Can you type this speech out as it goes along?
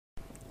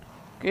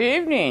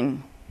Good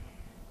evening.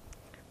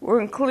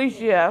 We're in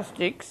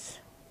Ecclesiastics.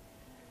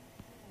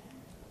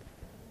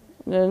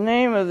 The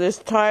name of this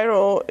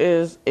title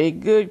is A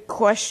Good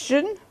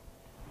Question.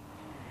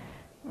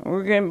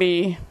 We're going to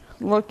be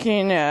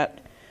looking at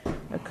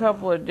a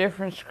couple of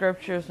different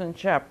scriptures in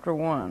chapter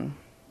 1.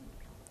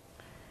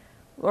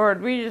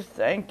 Lord, we just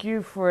thank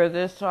you for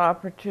this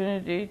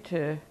opportunity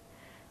to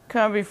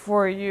come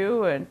before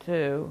you and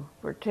to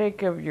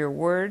partake of your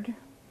word.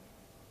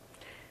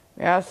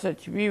 We ask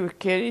that you be with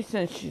Kitty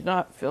since she's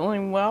not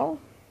feeling well.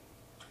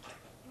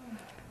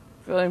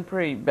 Feeling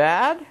pretty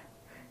bad.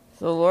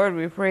 So Lord,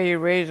 we pray you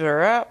raise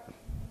her up.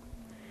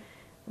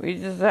 We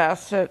just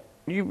ask that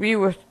you be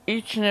with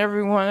each and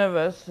every one of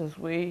us as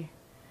we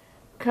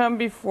come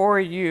before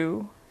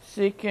you,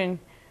 seeking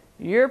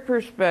your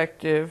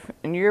perspective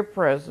and your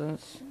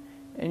presence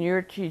and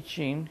your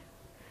teaching.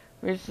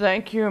 We just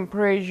thank you and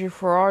praise you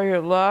for all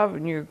your love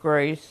and your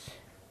grace.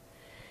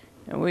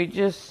 And we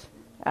just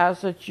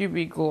ask that you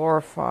be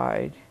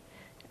glorified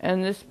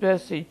and this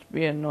message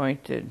be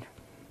anointed.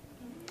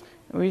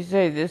 And we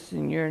say this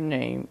in your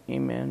name.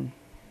 Amen.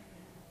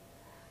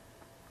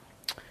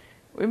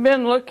 We've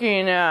been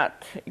looking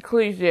at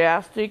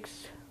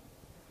Ecclesiastics.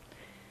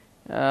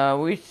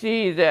 We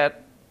see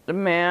that the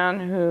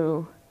man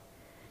who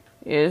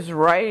is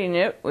writing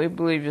it, we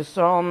believe is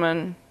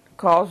Solomon,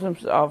 calls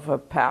himself a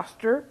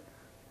pastor.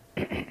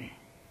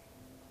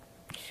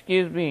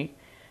 Excuse me.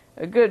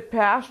 A good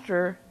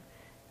pastor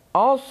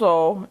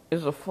also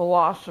is a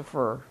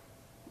philosopher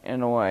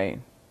in a way,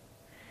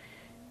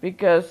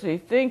 because they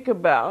think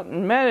about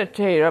and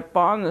meditate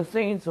upon the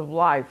things of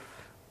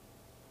life.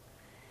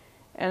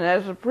 And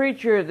as a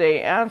preacher,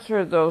 they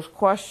answer those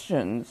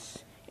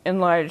questions in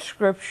light of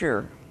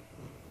Scripture.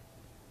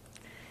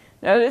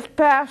 Now, this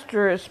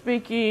pastor is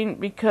speaking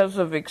because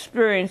of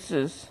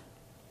experiences,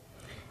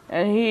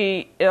 and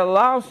it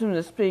allows him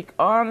to speak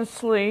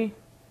honestly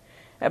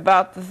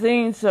about the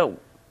things that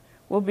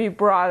will be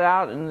brought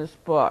out in this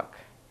book.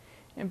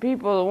 And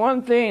people, the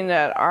one thing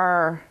that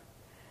our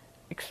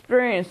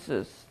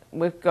experiences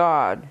with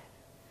God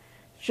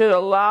should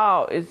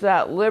allow is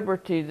that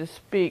liberty to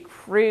speak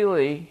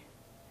freely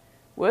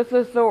with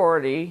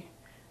authority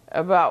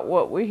about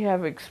what we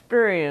have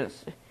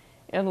experienced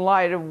in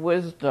light of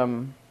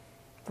wisdom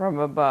from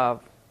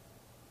above.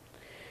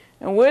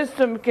 And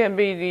wisdom can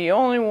be the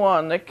only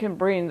one that can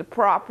bring the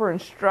proper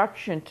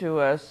instruction to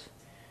us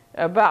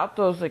about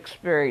those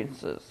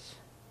experiences.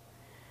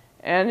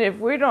 And if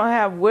we don't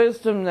have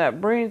wisdom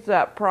that brings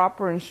that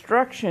proper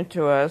instruction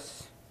to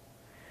us,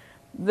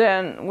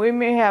 then we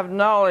may have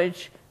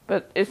knowledge,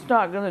 but it's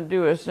not going to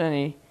do us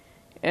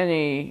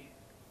any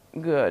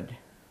good.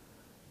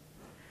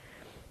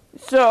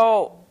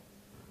 So,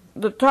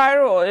 the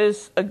title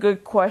is A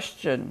Good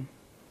Question.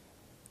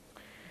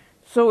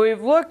 So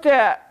we've looked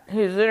at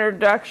his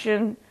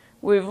introduction,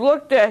 we've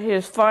looked at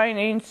his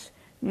findings,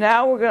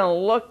 now we're going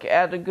to look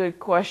at a good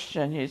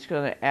question he's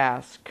going to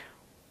ask.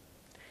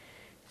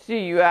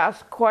 See, you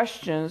ask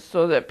questions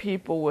so that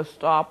people will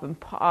stop and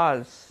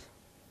pause.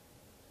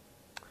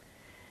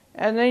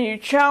 And then you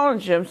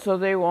challenge them so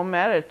they will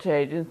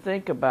meditate and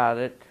think about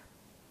it.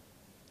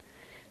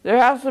 There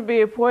has to be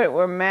a point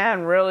where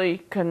man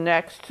really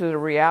connects to the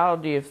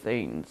reality of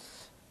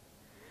things.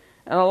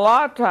 And a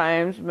lot of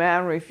times,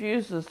 man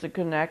refuses to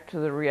connect to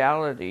the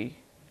reality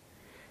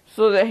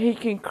so that he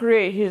can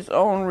create his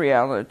own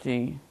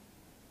reality.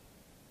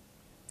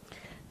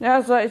 Now,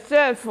 as I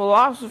said,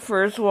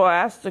 philosophers will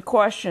ask the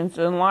questions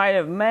in light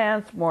of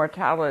man's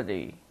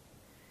mortality.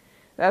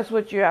 That's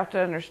what you have to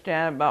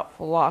understand about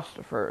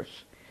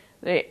philosophers.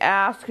 They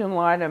ask in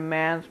light of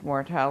man's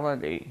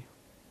mortality.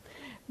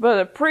 But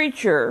a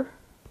preacher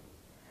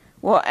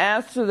will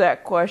answer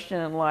that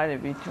question in light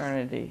of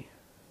eternity.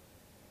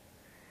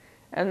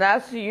 And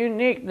that's the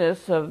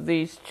uniqueness of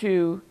these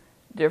two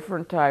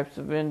different types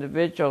of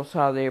individuals,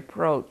 how they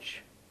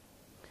approach.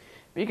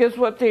 Because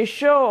what they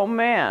show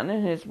man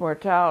in his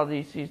mortality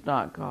is he's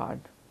not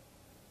God.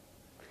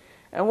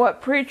 And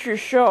what preachers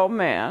show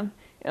man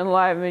in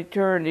light of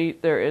eternity,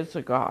 there is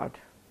a God.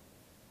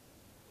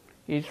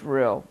 He's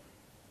real.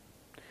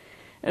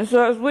 And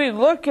so as we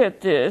look at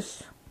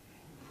this,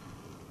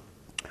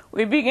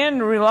 we begin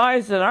to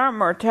realize that our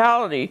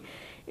mortality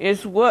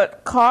is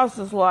what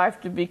causes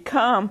life to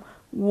become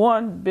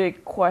one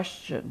big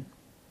question.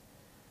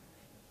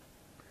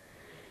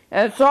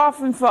 And it's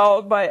often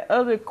followed by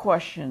other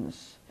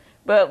questions,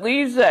 but it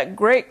leaves that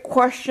great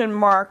question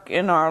mark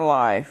in our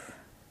life.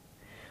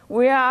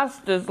 We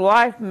ask, does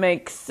life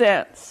make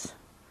sense?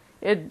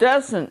 It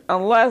doesn't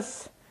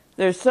unless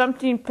there's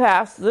something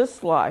past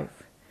this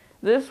life,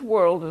 this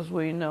world as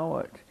we know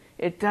it.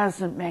 It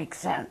doesn't make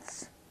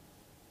sense.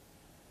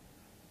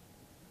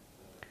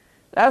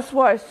 That's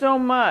why so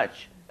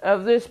much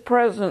of this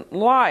present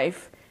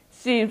life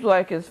seems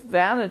like it's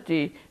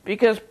vanity,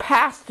 because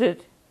past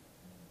it,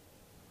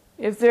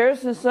 if there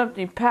isn't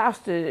something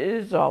past it, it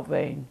is all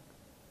vain.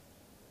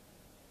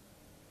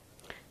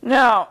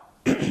 Now,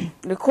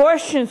 the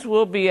questions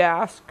will be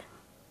asked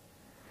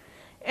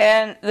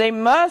And they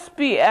must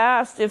be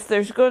asked if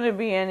there's going to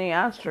be any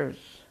answers.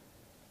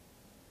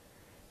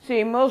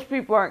 See, most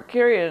people aren't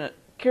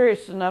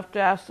curious enough to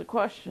ask the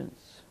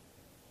questions.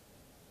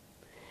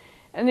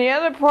 And the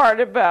other part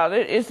about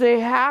it is they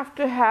have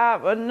to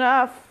have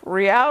enough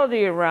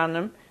reality around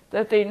them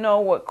that they know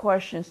what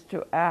questions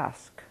to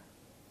ask.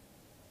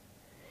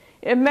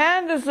 If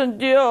man doesn't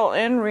deal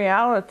in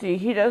reality,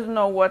 he doesn't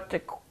know what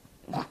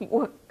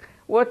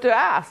to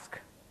ask.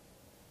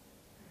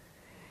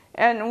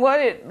 And what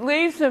it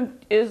leaves him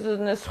is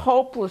in this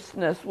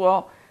hopelessness.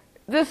 Well,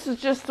 this is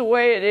just the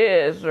way it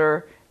is,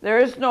 or there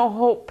is no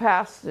hope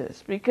past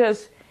this,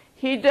 because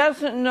he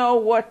doesn't know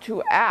what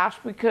to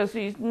ask because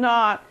he's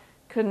not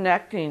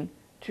connecting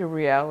to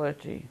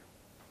reality.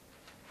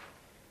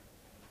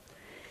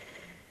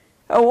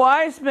 A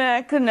wise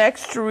man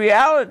connects to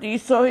reality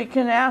so he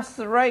can ask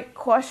the right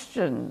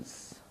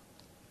questions.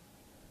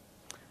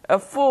 A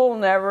fool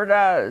never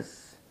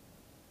does.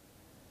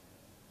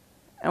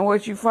 And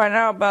what you find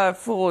out about a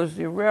fool is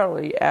he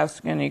rarely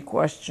asks any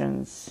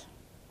questions.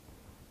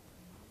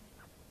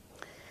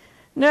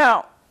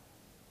 Now,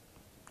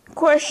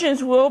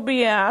 questions will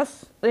be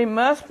asked. They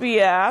must be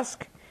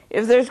asked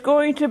if there's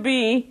going to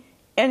be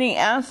any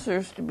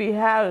answers to be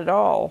had at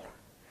all.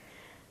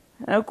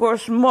 And of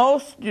course,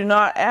 most do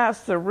not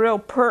ask the real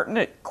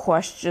pertinent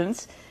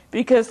questions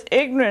because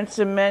ignorance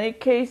in many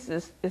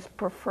cases is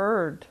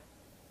preferred.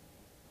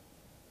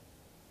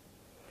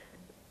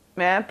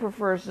 Man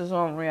prefers his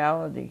own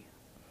reality.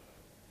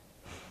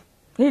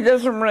 He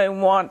doesn't really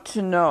want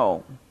to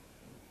know.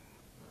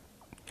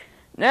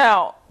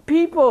 Now,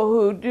 people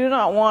who do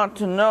not want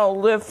to know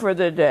live for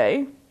the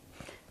day.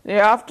 They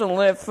often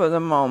live for the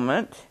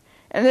moment.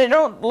 And they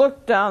don't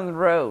look down the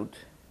road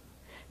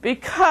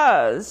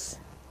because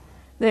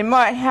they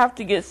might have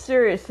to get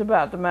serious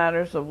about the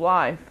matters of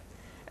life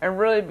and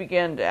really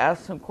begin to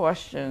ask some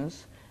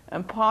questions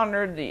and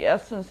ponder the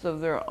essence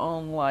of their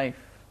own life.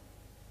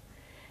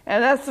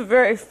 And that's a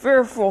very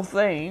fearful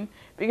thing,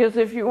 because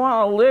if you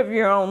want to live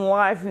your own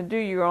life and do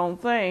your own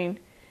thing,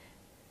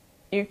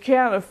 you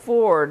can't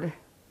afford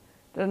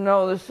to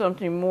know there's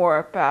something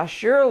more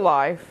past your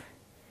life.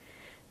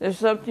 There's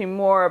something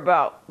more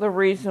about the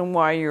reason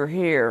why you're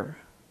here.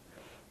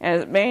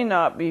 And it may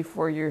not be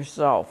for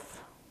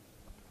yourself.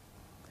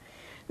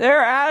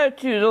 Their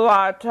attitude a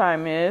lot of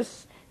time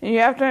is, and you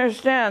have to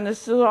understand,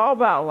 this is all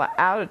about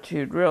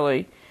attitude,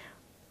 really.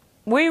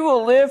 We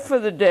will live for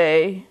the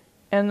day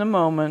and the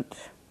moment.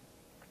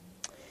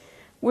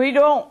 We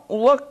don't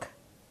look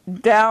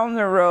down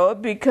the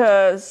road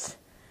because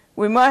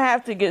we might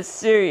have to get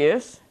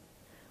serious.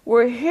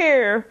 We're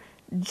here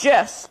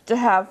just to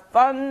have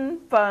fun,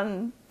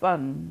 fun,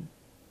 fun.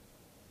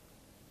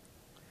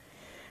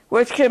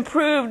 Which can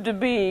prove to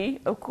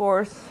be, of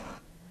course,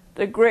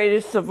 the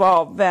greatest of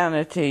all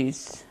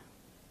vanities,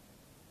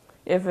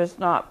 if it's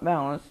not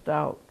balanced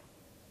out.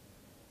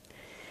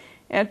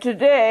 And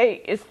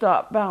today, it's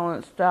not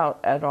balanced out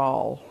at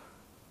all.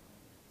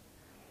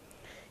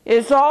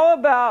 It's all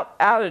about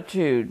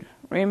attitude.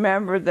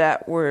 Remember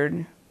that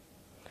word.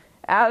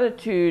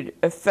 Attitude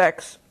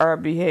affects our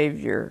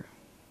behavior.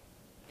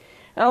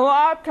 And a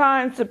lot of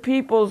times the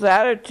people's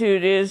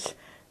attitude is,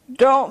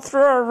 don't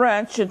throw a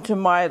wrench into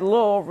my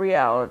little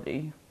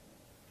reality,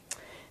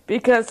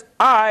 because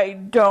I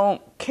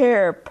don't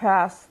care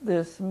past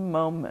this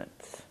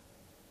moment.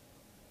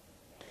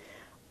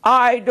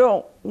 I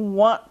don't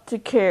want to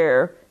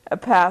care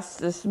past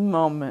this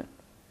moment.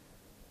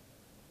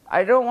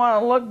 I don't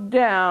want to look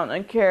down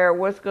and care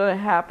what's going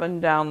to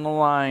happen down the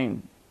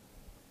line.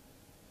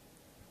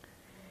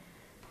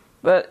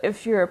 But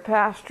if you're a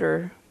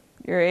pastor,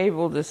 you're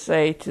able to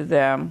say to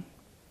them,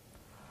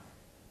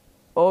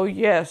 oh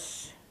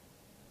yes,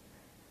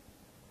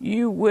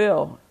 you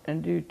will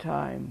in due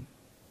time.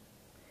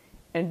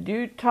 In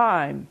due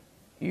time,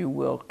 you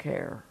will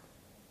care.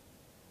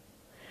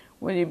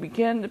 When you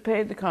begin to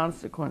pay the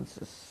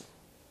consequences,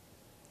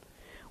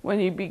 when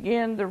you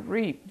begin to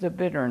reap the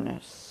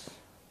bitterness,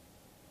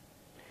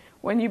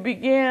 when you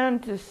begin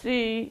to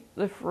see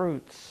the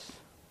fruits,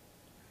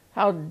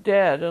 how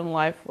dead and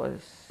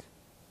lifeless.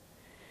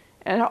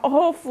 And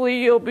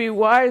hopefully you'll be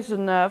wise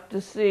enough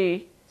to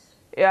see,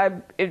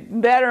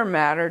 it better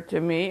matter to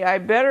me, I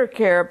better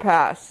care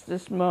past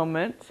this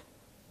moment.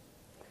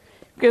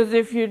 Because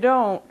if you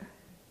don't,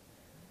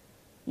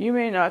 you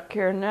may not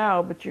care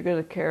now, but you're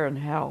going to care in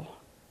hell.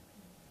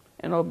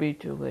 And it'll be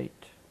too late.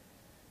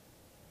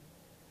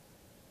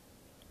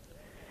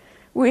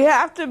 We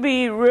have to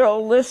be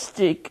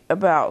realistic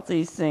about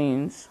these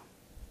things.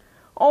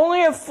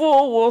 Only a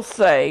fool will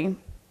say,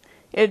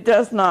 it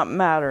does not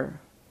matter.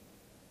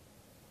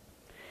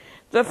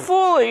 The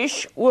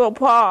foolish will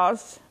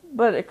pause,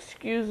 but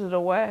excuse it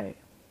away.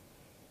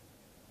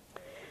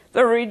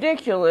 The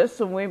ridiculous,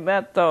 and we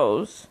met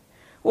those,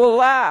 will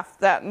laugh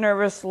that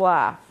nervous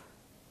laugh.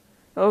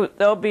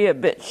 They'll be a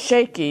bit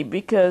shaky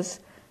because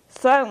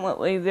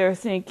silently they're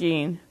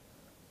thinking,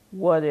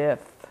 what if?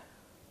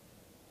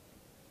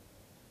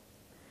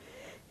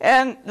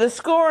 And the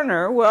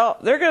scorner, well,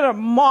 they're going to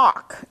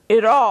mock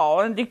it all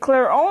and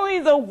declare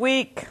only the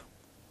weak,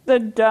 the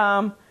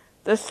dumb,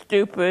 the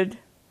stupid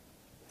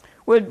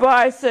would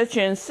buy such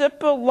an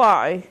insipid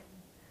lie,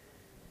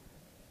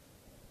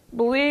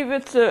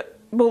 believe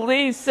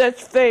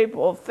such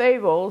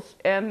fables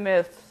and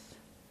myths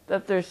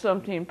that there's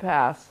something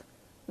past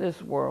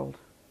this world.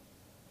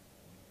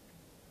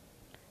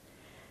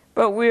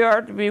 But we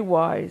are to be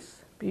wise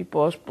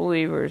people as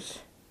believers.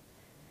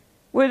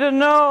 We're to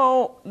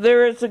know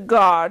there is a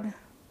God.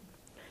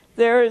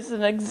 There is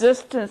an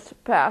existence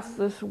past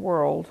this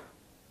world.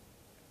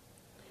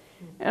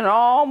 And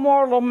all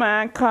mortal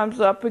man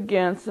comes up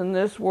against in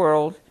this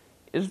world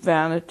is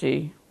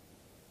vanity.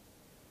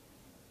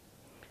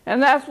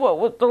 And that's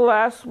what the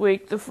last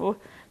week the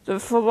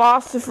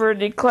philosopher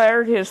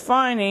declared his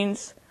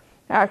findings,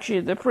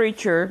 actually the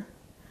preacher.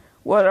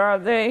 What are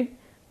they?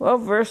 Well,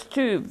 verse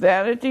 2,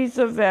 vanities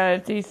of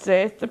vanities,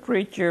 saith the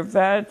preacher,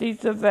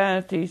 vanities of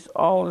vanities,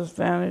 all is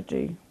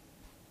vanity.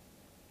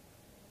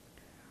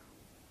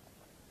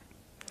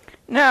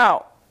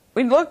 Now,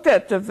 we looked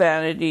at the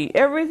vanity.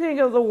 Everything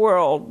of the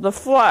world, the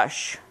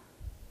flesh,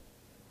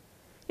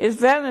 is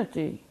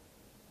vanity.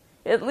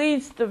 It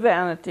leads to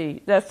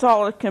vanity. That's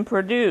all it can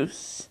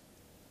produce.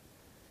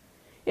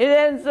 It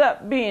ends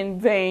up being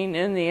vain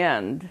in the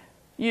end,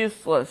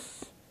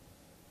 useless,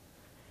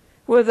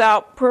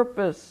 without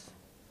purpose.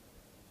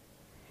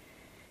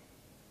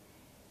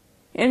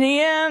 In the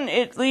end,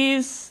 it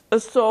leaves a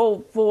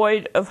soul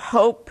void of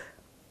hope,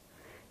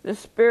 the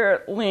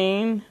spirit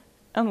lean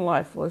and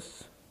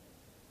lifeless.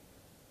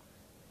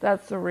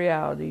 That's the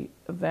reality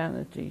of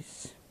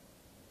vanities.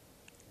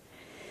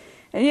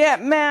 And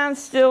yet man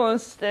still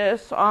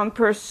insists on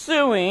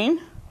pursuing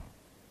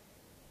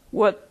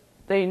what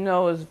they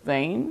know is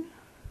vain,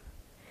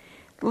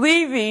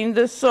 leaving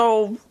the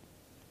soul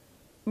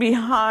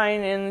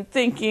behind and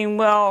thinking,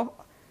 well,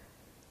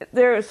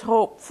 there is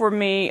hope for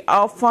me.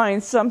 I'll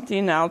find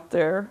something out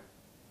there.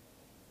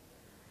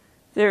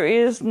 There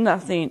is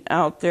nothing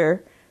out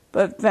there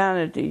but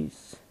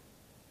vanities.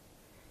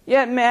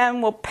 Yet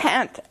man will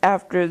pant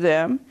after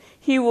them.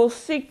 He will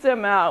seek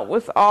them out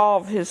with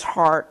all of his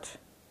heart.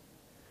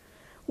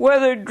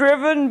 Whether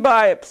driven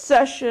by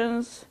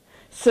obsessions,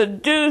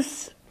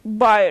 seduced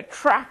by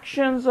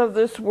attractions of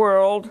this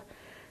world,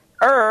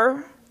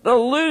 or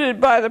deluded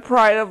by the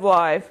pride of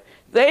life,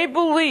 they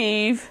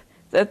believe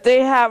that they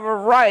have a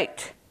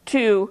right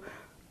to,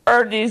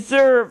 or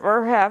deserve,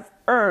 or have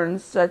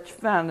earned such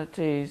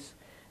vanities,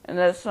 and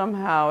that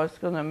somehow it's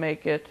going to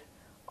make it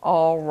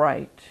all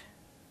right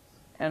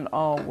and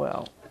all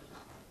well.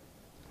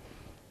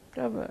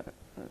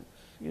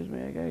 Excuse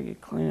me, I gotta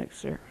get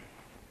Kleenex here.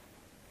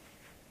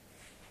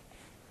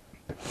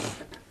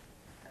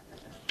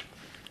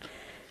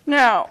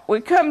 Now, we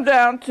come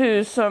down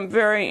to some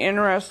very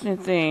interesting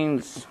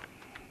things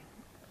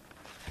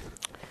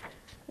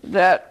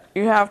that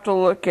you have to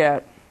look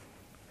at.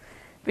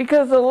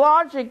 Because the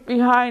logic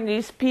behind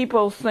these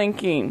people's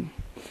thinking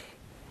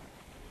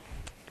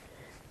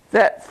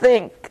that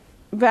think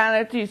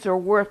vanities are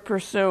worth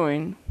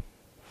pursuing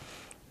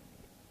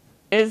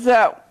is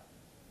that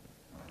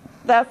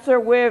that's their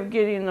way of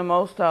getting the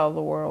most out of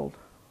the world.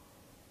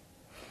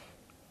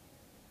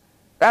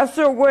 That's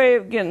their way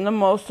of getting the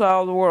most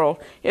out of the world.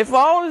 If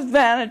all is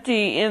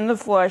vanity in the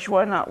flesh,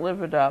 why not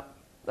live it up?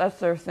 That's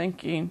their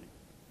thinking.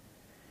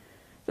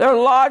 Their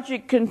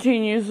logic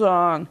continues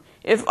on.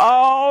 If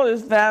all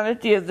is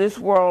vanity of this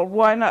world,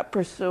 why not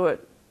pursue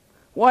it?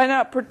 Why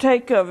not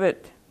partake of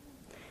it?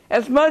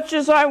 As much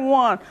as I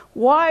want,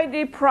 why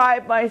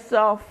deprive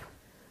myself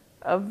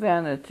of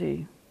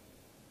vanity?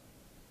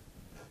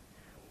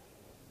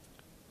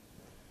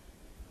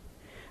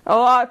 A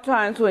lot of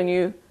times when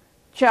you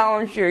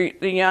challenge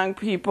the young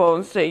people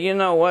and say, you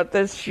know what,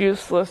 that's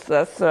useless,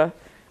 that's a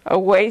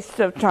waste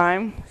of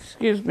time.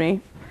 Excuse me.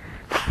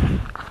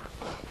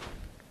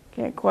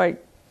 Can't quite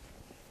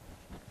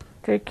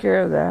take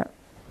care of that.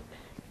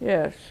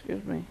 Yes,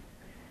 excuse me.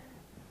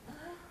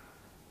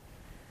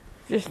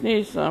 Just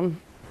need some.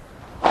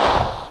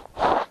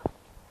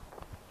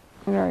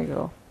 There you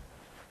go.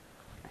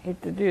 I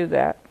hate to do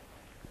that.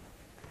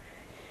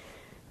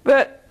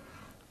 But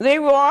they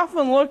will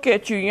often look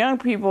at you, young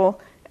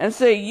people, and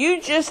say,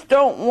 you just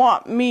don't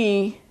want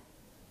me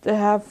to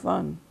have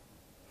fun.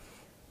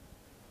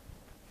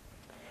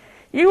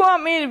 You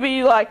want me to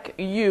be like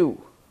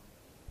you.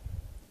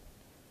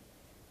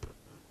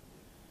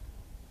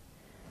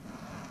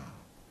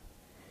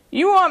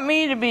 You want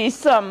me to be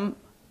some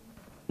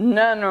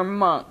nun or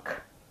monk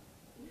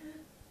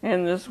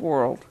in this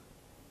world.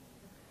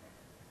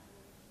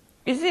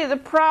 You see, the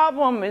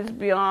problem is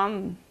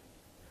beyond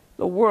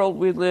the world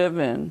we live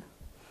in.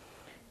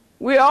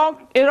 It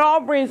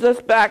all brings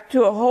us back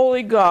to a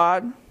holy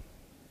God.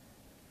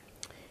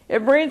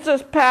 It brings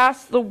us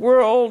past the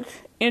world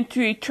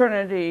into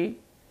eternity,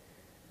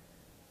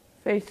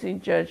 facing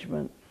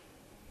judgment.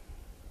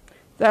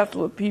 That's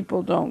what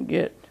people don't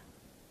get.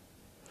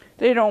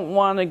 They don't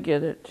want to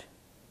get it.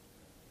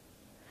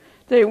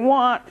 They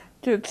want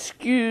to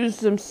excuse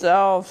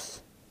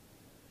themselves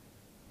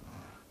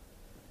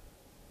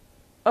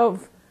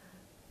of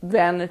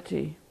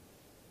vanity.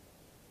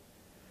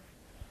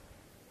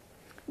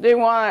 They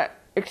want to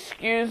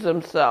excuse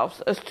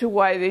themselves as to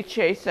why they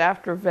chase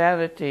after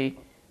vanity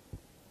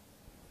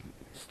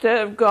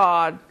instead of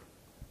God,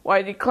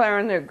 why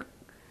declaring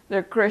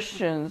they're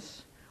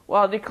Christians,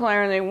 while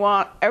declaring they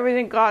want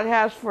everything God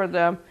has for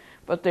them,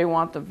 but they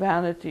want the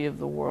vanity of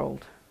the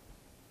world.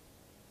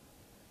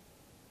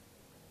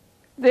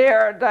 They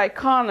are a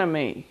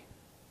dichotomy,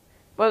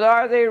 but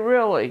are they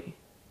really?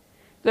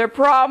 Their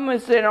problem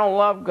is they don't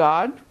love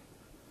God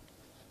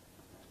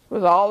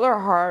with all their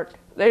heart.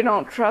 They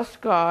don't trust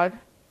God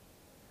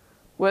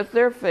with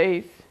their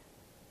faith.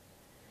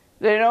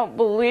 They don't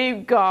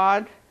believe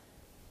God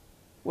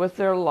with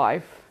their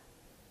life.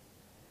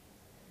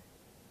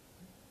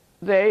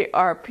 They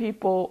are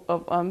people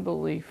of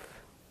unbelief.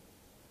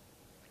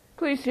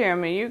 Please hear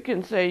me. You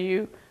can say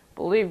you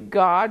believe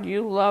God,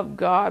 you love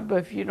God, but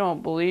if you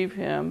don't believe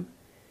Him,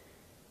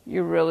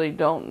 you really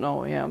don't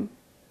know Him.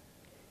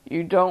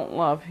 You don't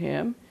love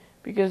Him,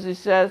 because He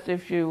says,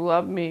 if you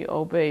love me,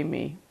 obey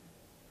me.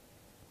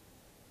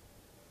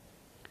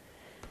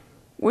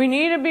 We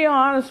need to be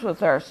honest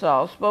with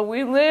ourselves, but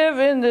we live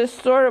in this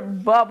sort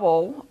of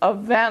bubble of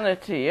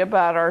vanity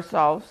about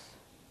ourselves,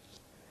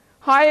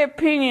 high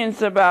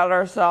opinions about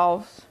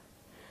ourselves.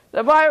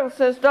 The Bible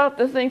says not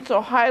to think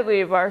so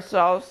highly of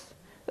ourselves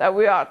that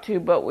we ought to,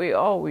 but we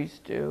always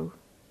do.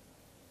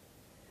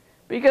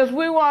 Because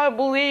we want to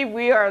believe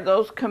we are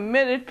those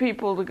committed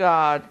people to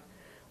God.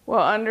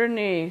 Well,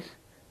 underneath,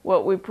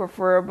 what we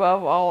prefer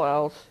above all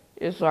else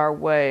is our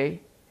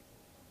way,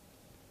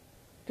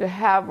 to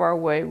have our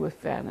way with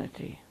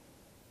vanity.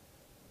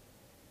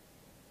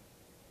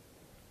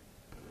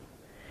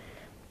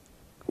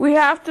 We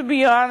have to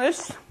be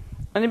honest,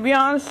 and to be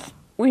honest,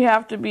 we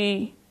have to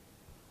be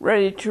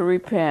ready to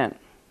repent.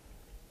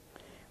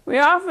 We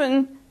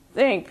often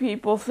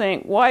people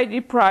think, why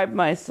deprive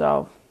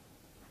myself?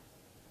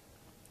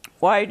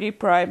 Why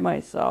deprive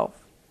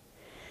myself?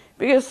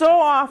 Because so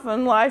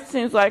often life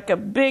seems like a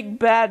big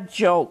bad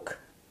joke.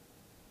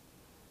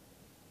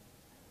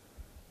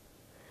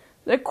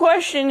 The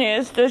question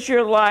is, does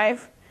your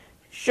life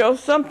show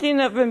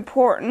something of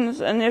importance?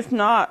 And if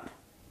not,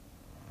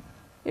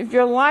 if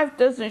your life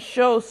doesn't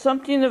show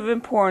something of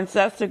importance,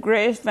 that's the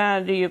greatest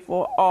vanity of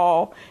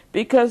all,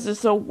 because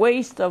it's a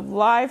waste of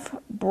life,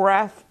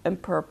 breath,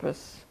 and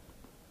purpose.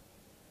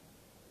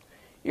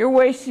 You're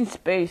wasting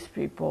space,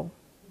 people.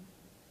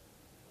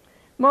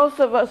 Most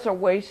of us are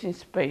wasting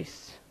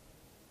space.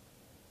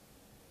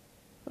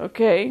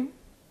 Okay?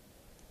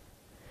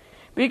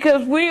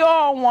 Because we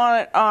all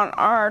want it on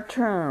our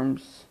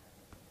terms.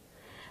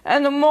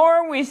 And the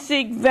more we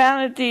seek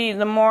vanity,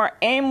 the more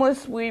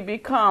aimless we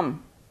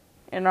become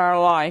in our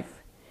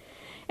life.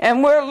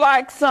 And we're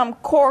like some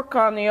cork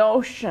on the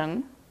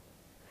ocean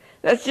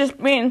that's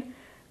just being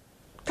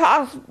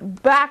tossed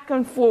back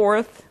and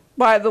forth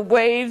by the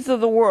waves of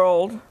the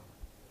world,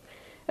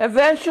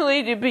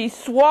 eventually to be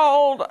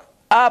swallowed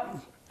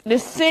up, to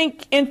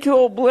sink into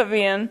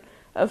oblivion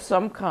of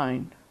some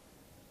kind.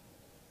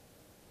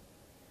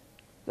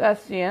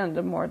 That's the end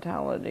of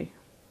mortality,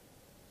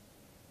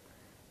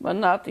 but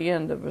not the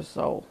end of a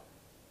soul.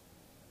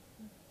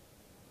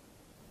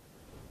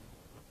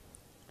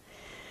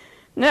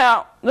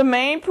 Now, the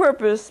main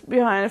purpose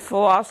behind a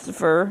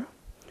philosopher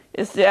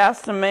is to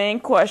ask the main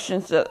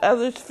questions that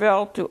others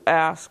fail to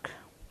ask.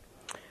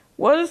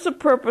 What is the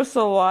purpose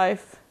of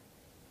life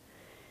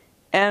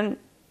and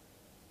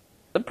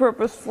the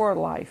purpose for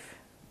life?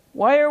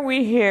 Why are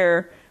we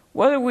here?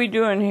 What are we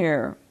doing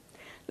here?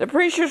 The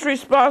preacher's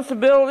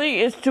responsibility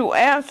is to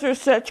answer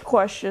such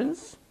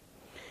questions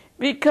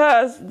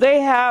because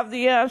they have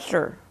the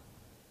answer.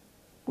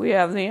 We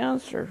have the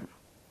answer.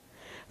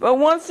 But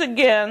once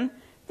again,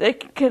 they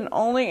can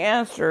only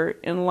answer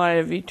in light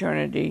of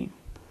eternity.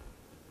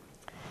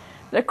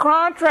 The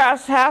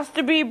contrast has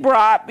to be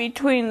brought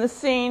between the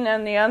seen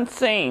and the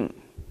unseen.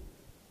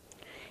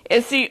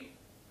 It's the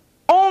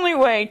only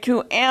way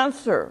to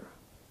answer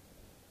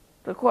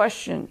the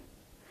question.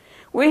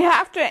 We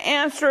have to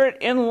answer it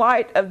in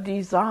light of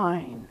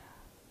design.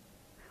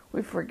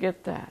 We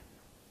forget that.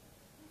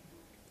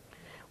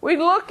 We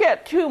look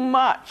at too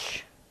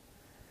much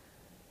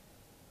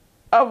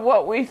of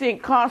what we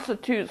think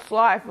constitutes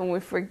life, and we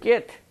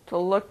forget to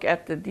look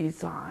at the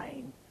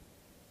design.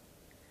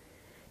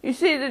 You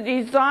see, the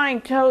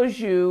design tells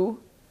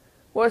you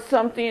what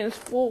something is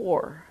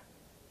for.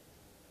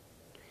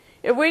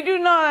 If we do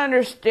not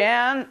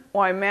understand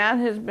why man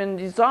has been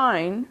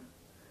designed,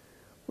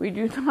 we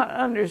do not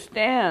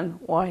understand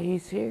why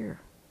he's here.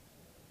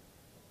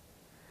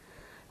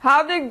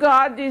 How did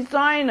God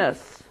design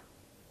us?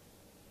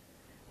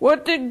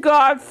 What did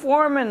God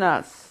form in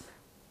us?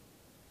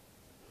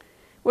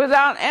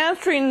 Without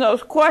answering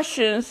those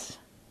questions,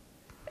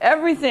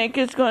 everything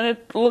is going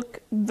to look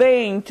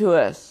vain to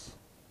us.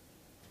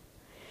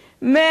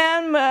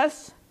 Man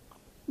must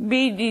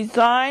be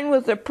designed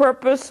with a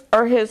purpose,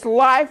 or his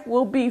life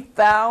will be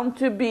found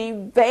to be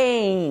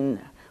vain.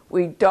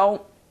 We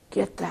don't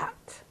get that.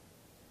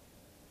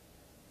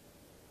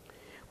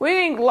 We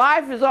think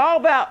life is all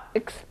about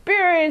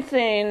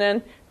experiencing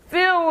and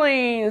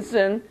feelings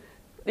and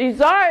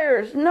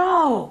desires.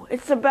 No,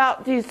 it's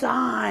about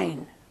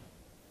design.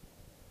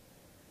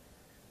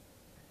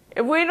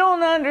 If we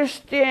don't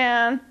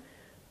understand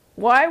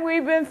why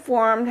we've been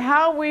formed,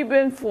 how we've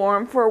been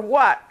formed, for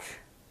what,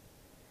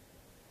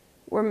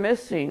 we're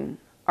missing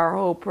our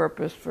whole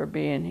purpose for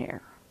being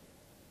here.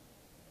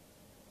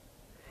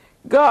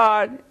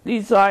 God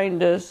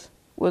designed us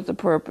with a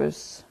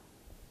purpose.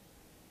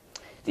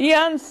 The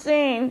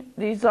unseen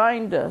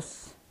designed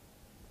us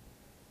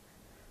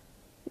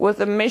with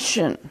a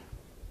mission.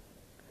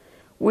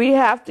 We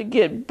have to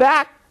get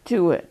back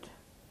to it,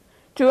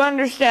 to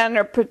understand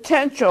our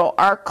potential,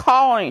 our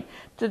calling,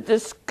 to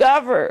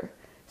discover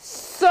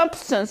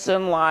substance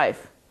in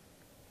life,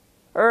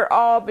 or it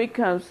all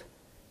becomes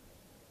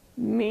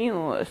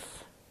meaningless.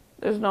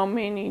 There's no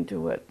meaning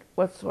to it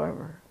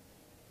whatsoever.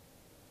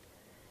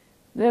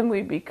 Then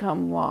we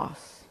become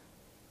lost.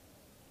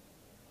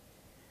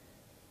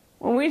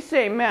 When we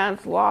say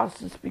man's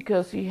lost, it's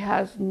because he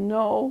has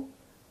no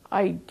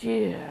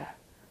idea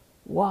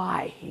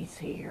why he's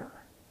here.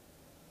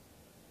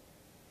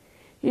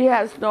 He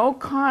has no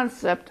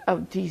concept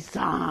of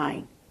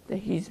design, that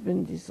he's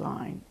been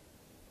designed.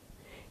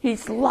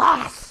 He's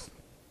lost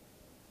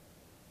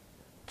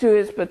to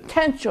his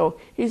potential.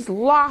 He's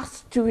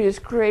lost to his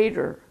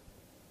Creator.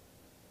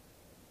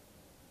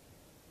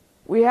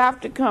 We have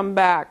to come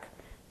back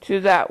to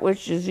that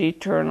which is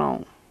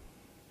eternal.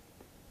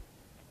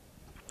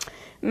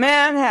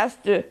 Man has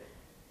to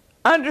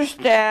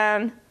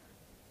understand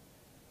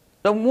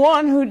the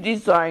one who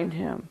designed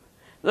him,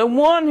 the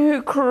one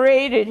who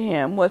created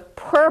him with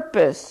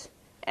purpose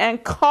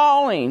and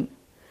calling,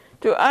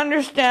 to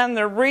understand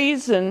the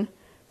reason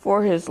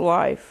for his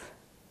life.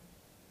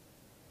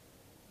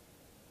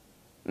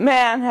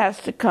 Man has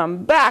to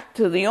come back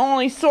to the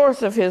only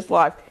source of his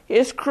life,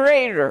 his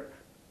Creator,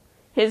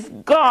 his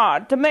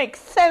God, to make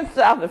sense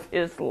out of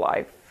his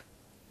life.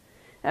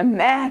 And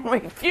man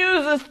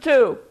refuses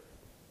to.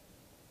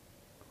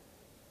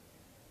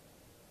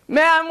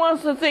 Man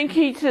wants to think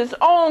he's his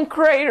own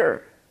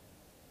creator.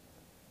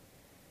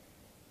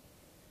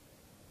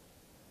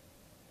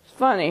 It's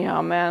funny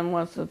how man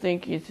wants to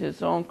think he's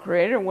his own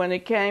creator when he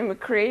can't even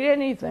create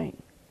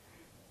anything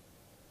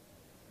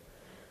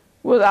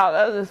without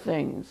other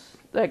things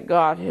that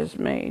God has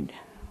made.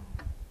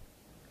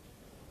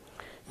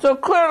 So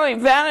clearly,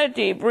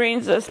 vanity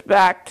brings us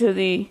back to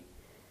the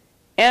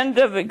end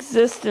of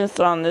existence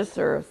on this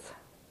earth.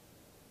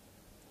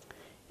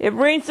 It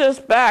brings us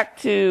back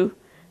to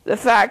the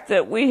fact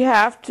that we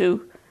have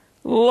to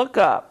look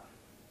up,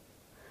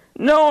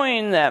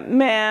 knowing that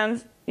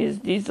man is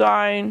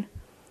designed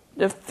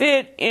to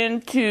fit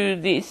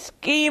into the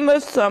scheme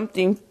of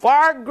something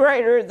far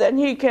greater than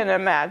he can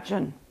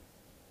imagine.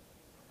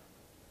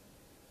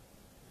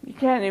 You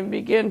can't even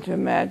begin to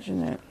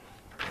imagine it.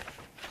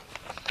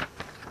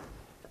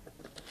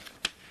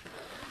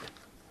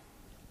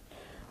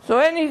 So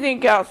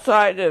anything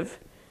outside of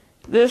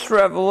this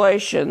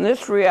revelation,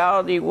 this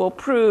reality, will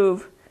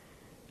prove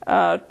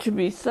to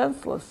be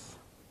senseless,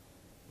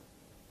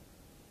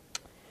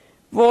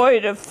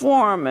 void of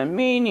form and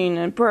meaning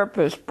and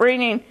purpose,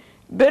 bringing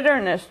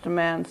bitterness to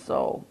man's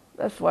soul.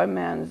 That's why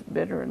man is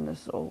bitter in the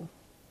soul.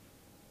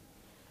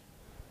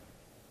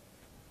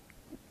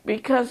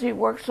 Because he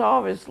works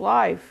all of his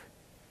life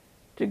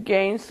to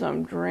gain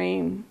some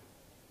dream,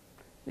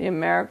 the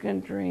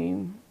American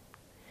dream.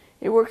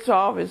 He works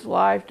all of his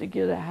life to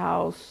get a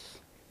house,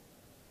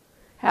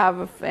 have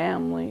a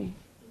family.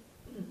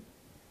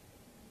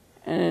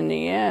 And in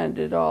the end,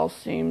 it all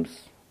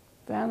seems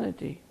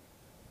vanity.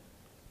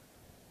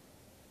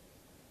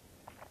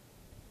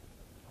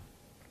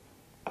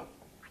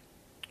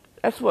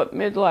 That's what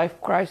midlife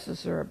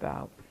crises are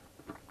about.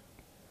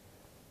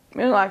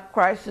 Midlife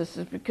crisis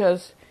is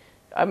because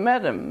I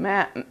met a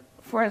man,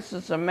 for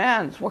instance, a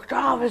man who's worked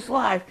all of his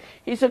life.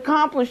 He's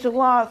accomplished a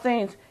lot of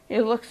things.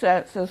 He looks at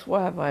it and says,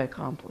 what have I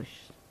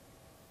accomplished?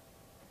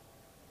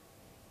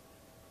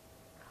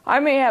 I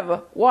may have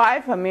a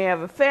wife, I may have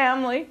a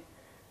family,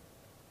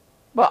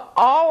 but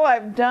all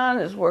I've done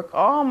is work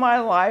all my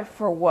life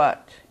for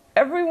what?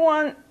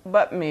 Everyone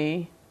but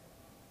me.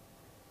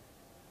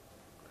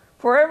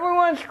 For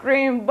everyone's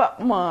dream but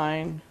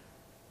mine.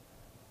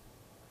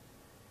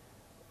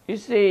 You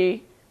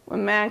see,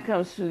 when man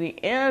comes to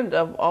the end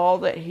of all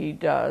that he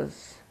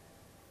does,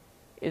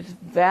 it's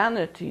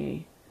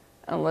vanity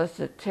unless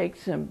it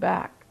takes him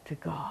back to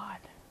God.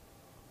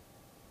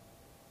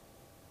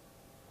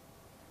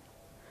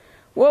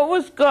 What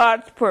was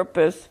God's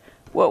purpose?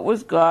 What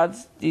was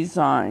God's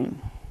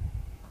design?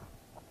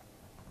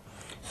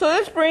 So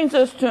this brings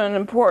us to an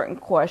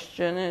important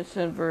question, and it's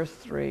in verse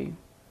 3.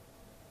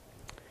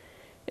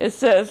 It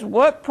says,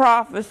 what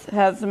profit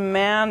has a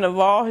man of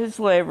all his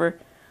labor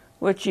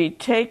which he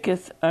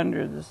taketh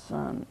under the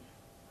sun?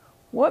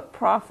 What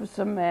profits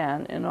a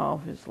man in all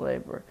his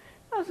labor?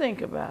 Now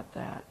think about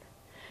that.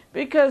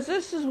 Because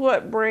this is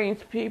what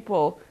brings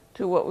people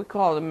to what we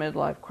call the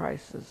midlife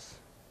crisis.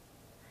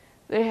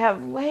 They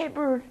have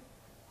labored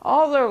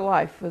all their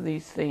life for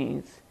these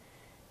things.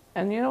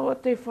 And you know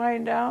what they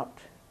find out?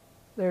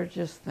 They're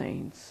just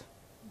things.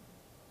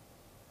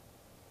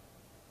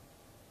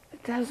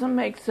 It doesn't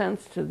make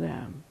sense to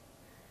them.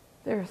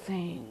 They're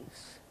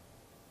things.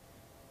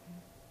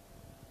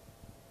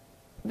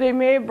 They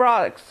may have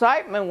brought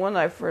excitement when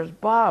I first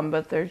bought them,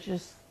 but they're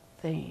just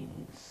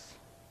things.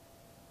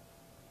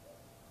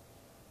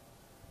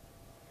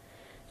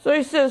 So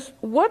he says,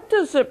 what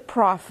does it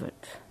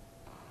profit?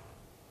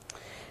 I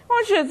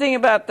want you to think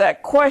about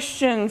that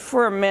question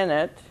for a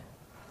minute.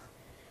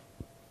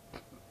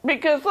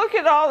 Because look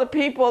at all the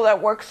people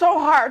that work so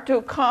hard to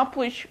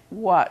accomplish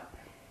what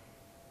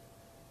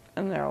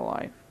in their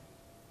life?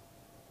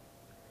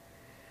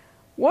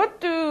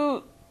 What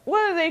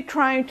are they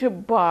trying to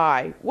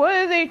buy? What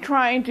are they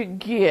trying to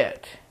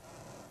get?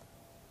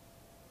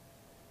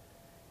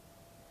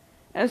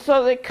 And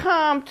so they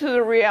come to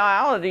the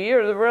reality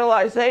or the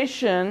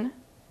realization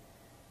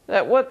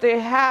that what they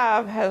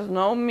have has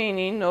no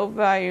meaning, no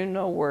value,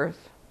 no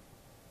worth.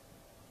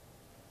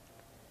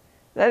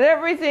 That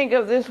everything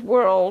of this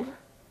world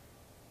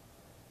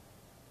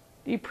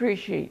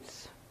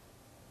depreciates.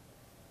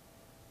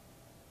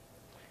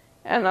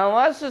 And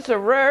unless it's a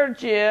rare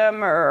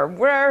gem or a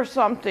rare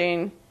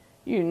something,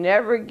 you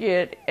never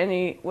get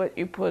any what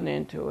you put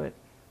into it.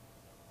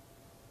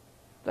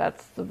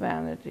 That's the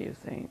vanity of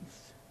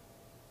things.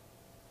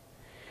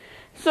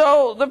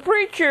 So the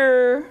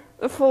preacher,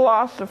 the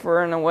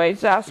philosopher in a way,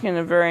 is asking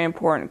a very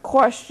important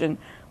question.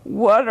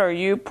 What are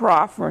you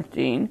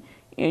profiting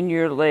in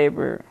your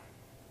labor?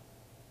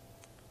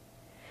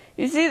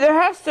 You see,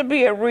 there has to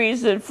be a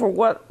reason for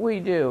what we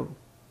do.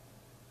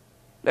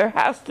 There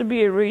has to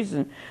be a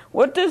reason.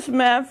 What does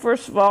man,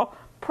 first of all,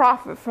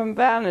 profit from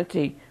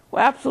vanity?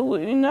 Well,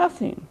 absolutely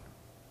nothing.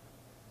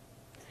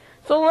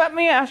 So let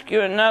me ask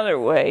you another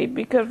way,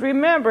 because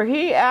remember,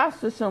 he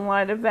asked us in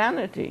light of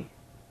vanity.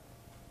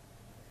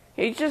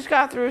 He just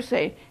got through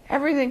saying,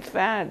 everything's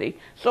vanity.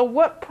 So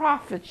what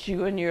profits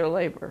you in your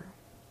labor?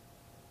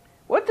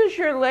 What does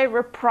your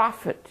labor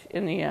profit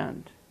in the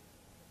end?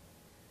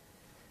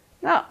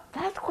 Now,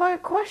 that's quite a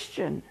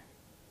question.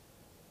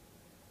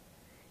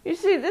 You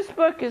see, this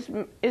book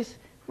is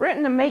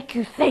written to make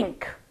you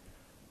think,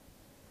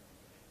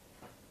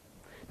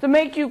 to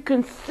make you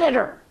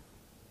consider,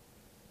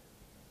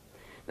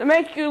 to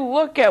make you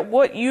look at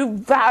what you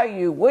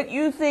value, what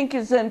you think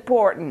is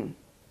important,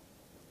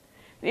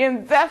 the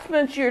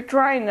investments you're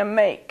trying to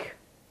make.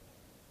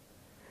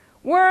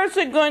 Where is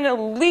it going to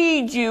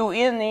lead you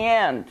in the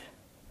end?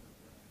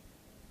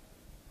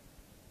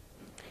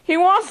 He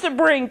wants to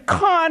bring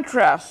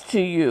contrast to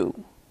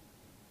you.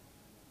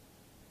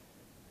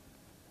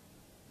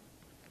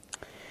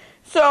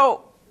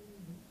 So,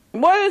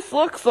 what this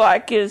looks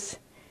like is,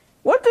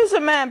 what does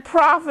a man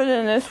profit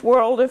in this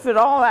world if it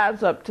all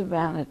adds up to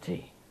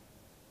vanity?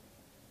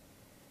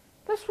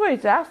 That's what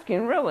he's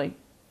asking, really.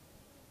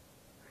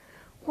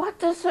 What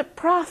does it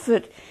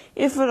profit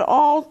if it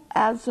all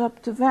adds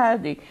up to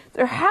vanity?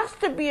 There has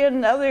to be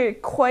another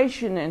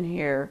equation in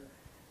here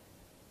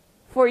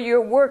for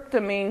your work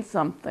to mean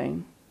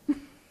something.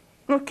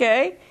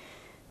 Okay?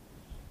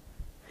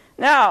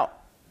 Now,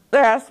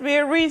 there has to be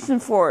a reason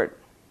for it.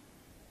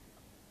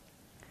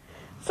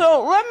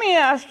 So let me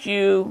ask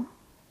you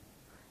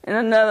in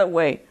another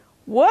way.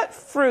 What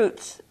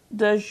fruits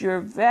does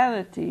your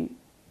vanity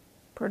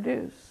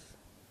produce?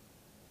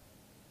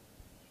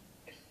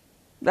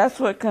 That's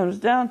what it comes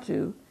down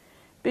to.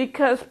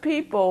 Because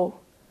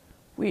people,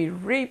 we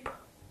reap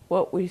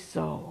what we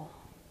sow.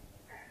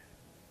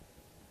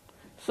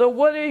 So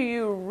what are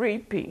you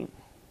reaping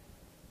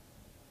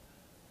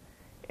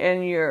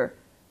in your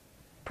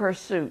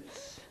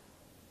pursuits?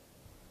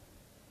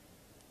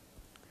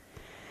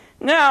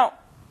 Now,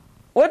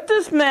 what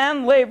does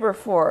man labor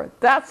for?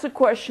 That's the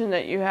question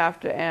that you have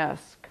to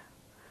ask.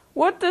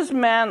 What does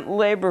man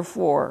labor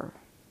for?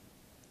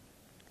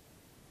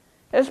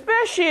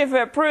 Especially if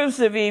it proves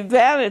to be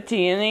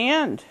vanity in the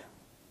end.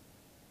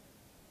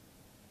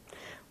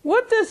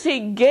 What does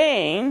he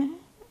gain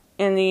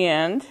in the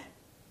end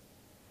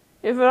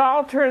if it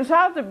all turns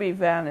out to be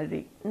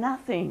vanity?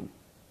 Nothing.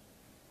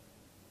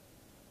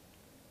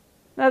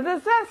 Now,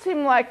 does that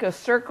seem like a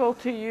circle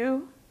to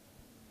you?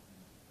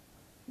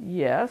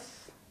 Yes.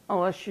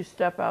 Unless you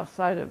step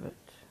outside of it.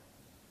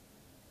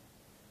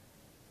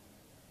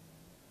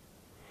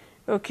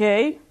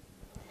 Okay?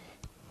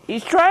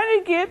 He's trying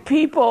to get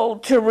people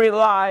to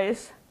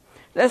realize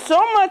that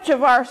so much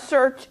of our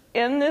search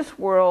in this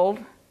world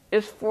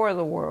is for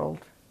the world.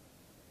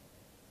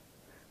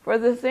 For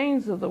the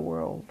things of the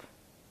world.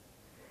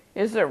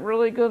 Is it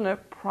really going to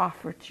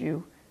profit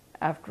you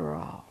after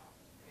all?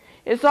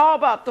 It's all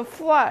about the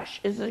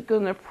flesh. Is it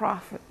going to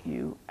profit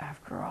you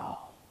after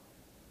all?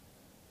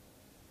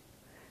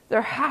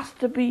 There has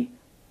to be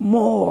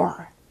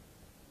more.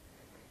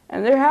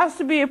 And there has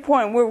to be a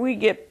point where we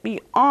get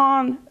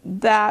beyond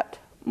that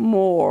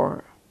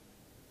more.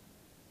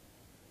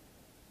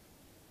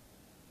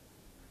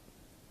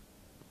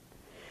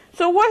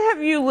 So what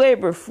have you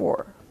labored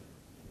for?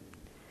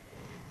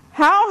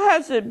 How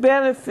has it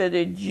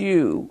benefited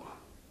you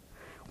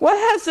What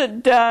has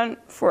it done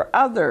for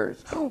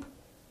others?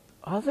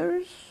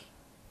 Others?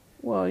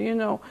 Well, you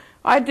know,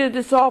 I did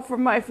this all for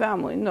my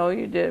family. No,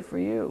 you did it for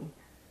you.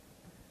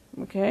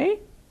 Okay?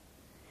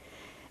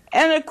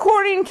 And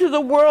according to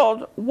the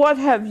world, what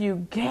have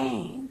you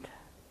gained?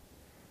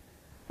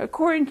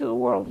 According to the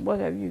world, what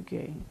have you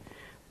gained?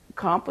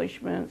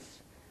 Accomplishments,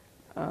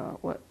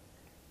 what?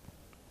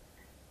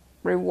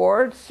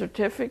 Rewards,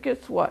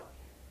 certificates, what?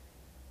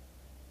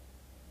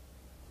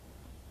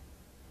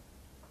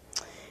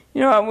 You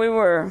know,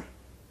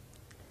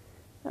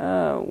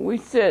 we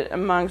sit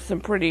among some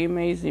pretty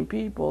amazing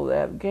people that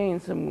have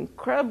gained some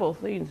incredible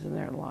things in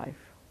their life.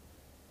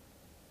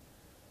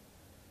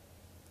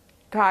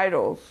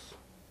 Titles,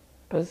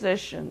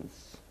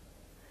 positions.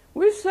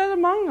 We sit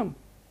among them.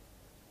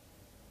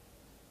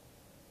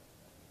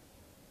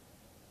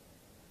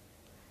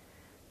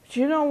 But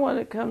you know what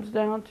it comes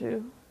down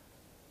to?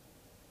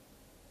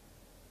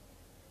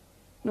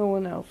 No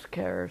one else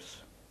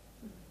cares.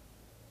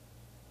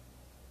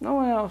 No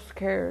one else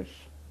cares.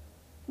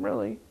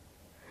 Really.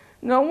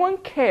 No one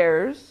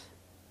cares.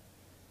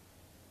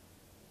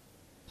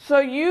 So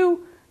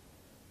you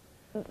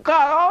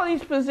got all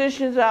these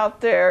positions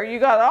out there. You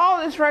got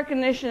all this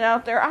recognition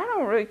out there. I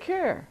don't really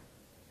care.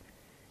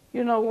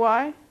 You know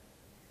why?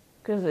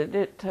 Because it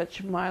didn't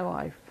touch my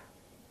life.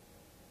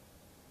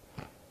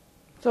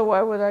 So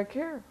why would I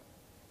care?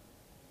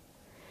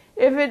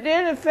 If it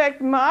didn't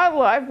affect my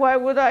life, why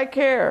would I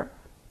care?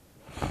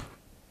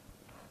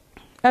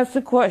 That's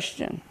the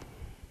question.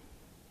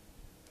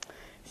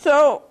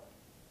 So,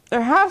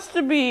 there has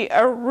to be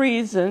a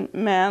reason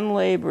man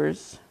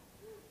labors.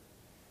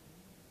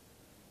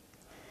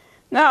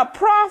 Now,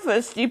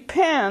 prophets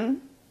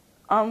depend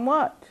on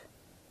what?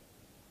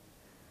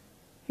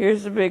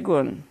 Here's the big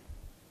one.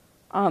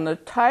 On the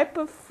type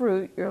of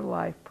fruit your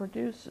life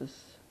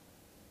produces.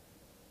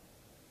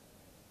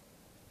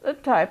 The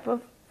type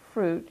of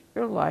fruit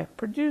your life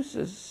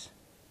produces.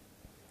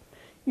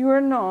 You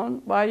are known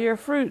by your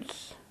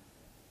fruits.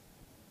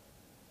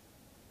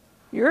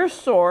 Your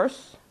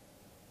source,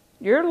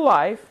 your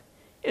life,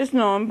 is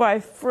known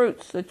by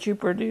fruits that you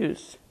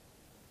produce.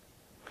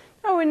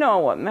 Now we know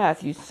what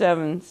Matthew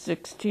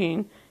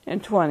 7:16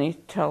 and 20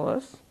 tell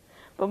us,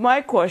 but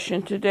my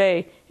question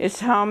today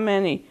is how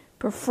many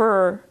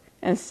prefer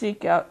and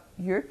seek out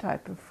your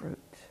type of fruit?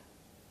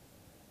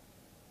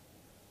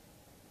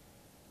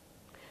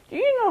 Do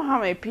you know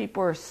how many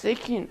people are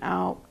seeking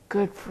out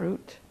good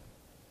fruit?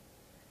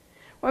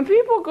 When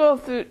people go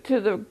to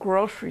the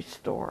grocery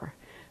store,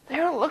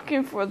 they're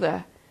looking for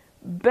the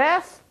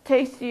best,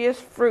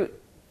 tastiest fruit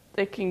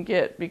they can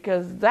get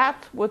because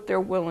that's what they're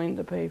willing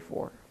to pay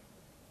for.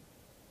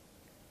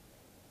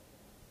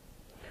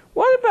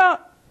 What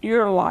about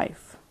your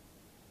life?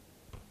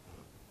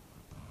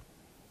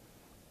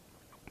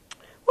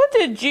 What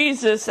did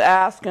Jesus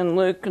ask in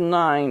Luke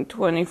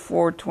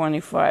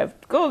 9:24-25?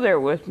 Go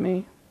there with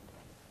me.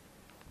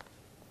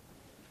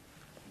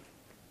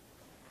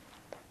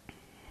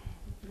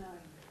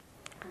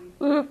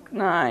 Luke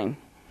 9.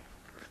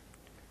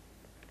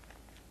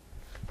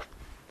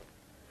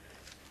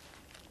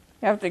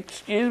 You have to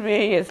excuse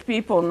me as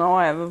people know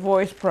I have a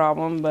voice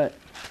problem, but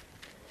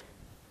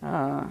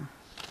I'm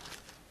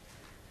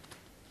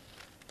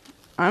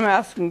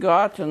asking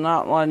God to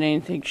not let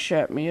anything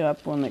shut me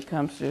up when it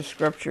comes to the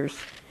scriptures.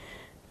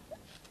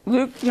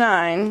 Luke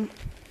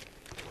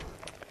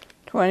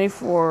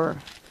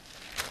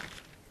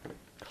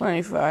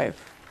 9:24-25.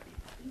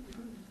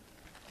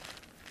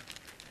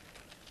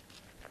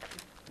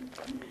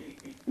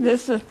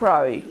 This is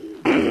probably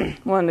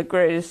one of the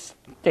greatest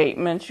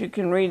statements. You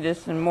can read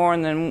this in more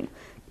than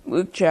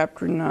Luke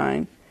chapter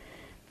 9,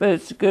 but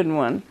it's a good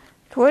one.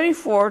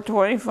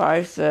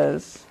 24:25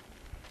 says,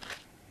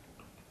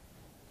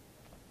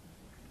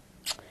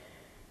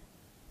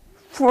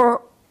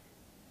 "For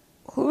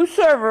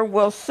whosoever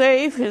will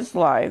save his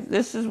life,"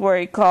 this is where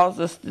he calls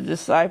us to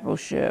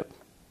discipleship,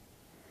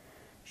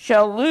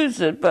 "shall lose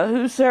it, but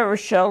whosoever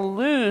shall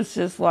lose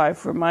his life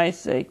for my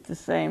sake, the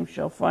same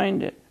shall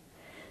find it."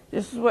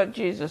 This is what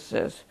Jesus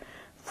says.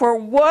 "For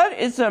what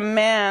is a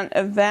man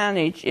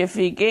advantage if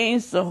he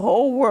gains the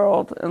whole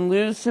world and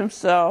lose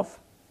himself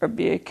or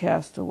be a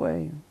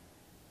castaway?"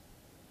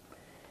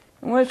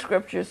 And one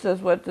scripture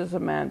says, what does a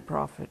man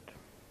profit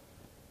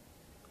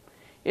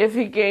if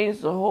he gains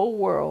the whole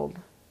world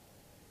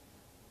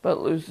but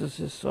loses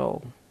his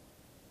soul?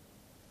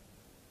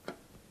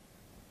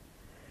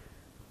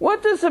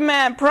 What does a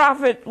man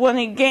profit when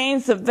he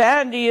gains the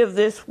vanity of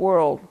this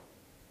world?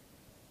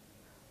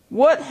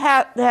 What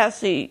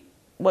does he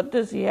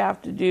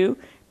have to do?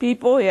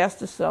 People, he has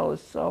to sell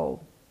his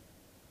soul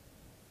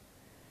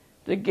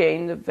to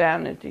gain the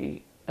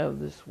vanity of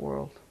this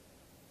world.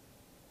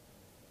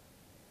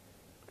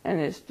 And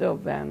it's still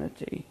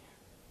vanity.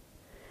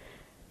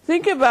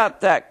 Think about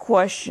that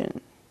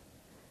question.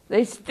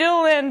 They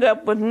still end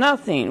up with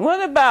nothing.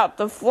 What about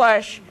the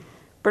flesh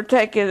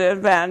partaking the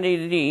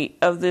vanity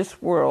of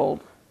this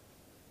world?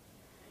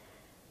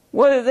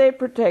 What are they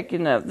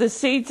partaking of? The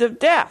seeds of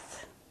death.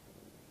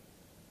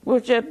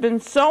 which has been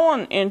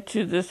sown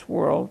into this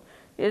world,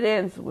 it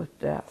ends with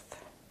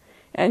death.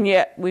 And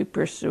yet we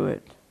pursue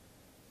it.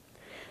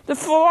 The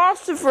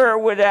philosopher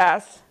would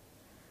ask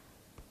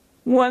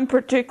one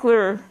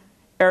particular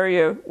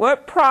area,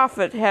 what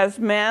profit has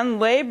man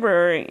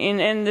laboring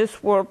in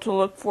this world to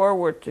look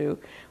forward to?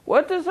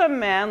 What does a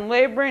man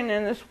laboring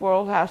in this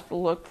world has to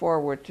look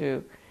forward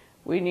to?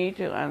 We need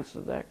to answer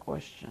that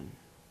question.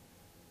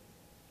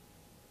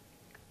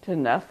 To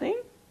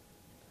nothing?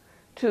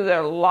 To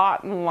their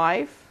lot in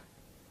life?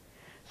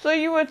 So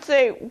you would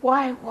say,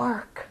 why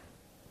work?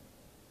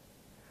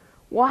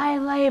 Why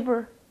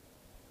labor?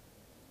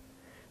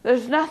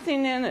 There's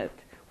nothing in it.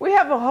 We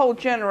have a whole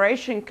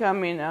generation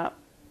coming up.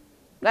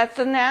 That's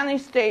a nanny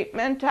state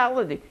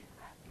mentality.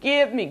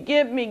 Give me,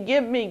 give me,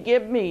 give me,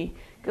 give me.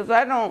 Because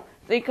I don't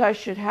think I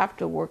should have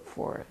to work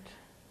for it.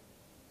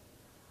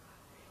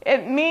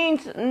 It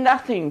means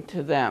nothing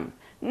to them.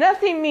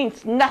 Nothing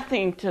means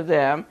nothing to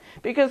them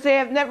because they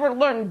have never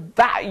learned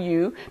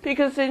value,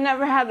 because they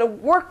never had to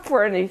work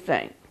for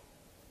anything.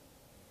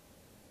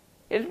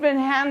 It's been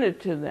handed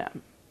to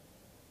them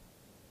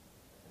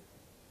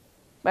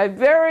by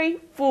very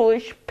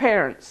foolish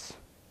parents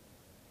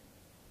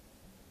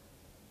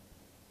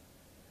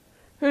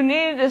who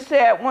needed to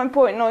say at one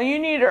point, no, you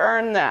need to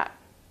earn that.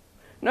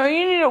 No,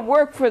 you need to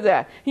work for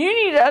that. You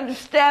need to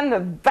understand the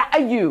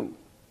value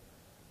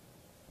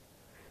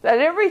that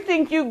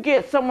everything you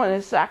get, someone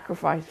has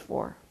sacrificed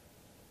for.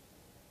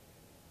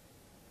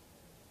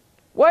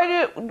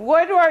 Why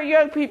do our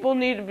young people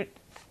need to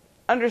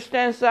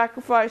understand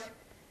sacrifice?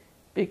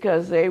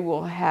 Because they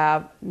will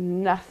have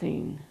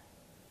nothing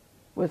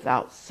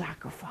without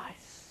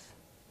sacrifice.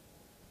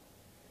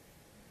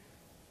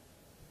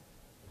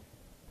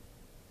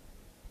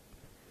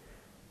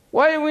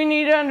 Why do we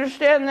need to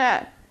understand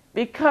that?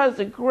 Because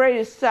the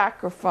greatest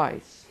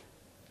sacrifice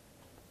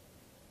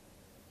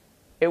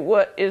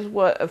is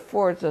what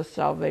affords us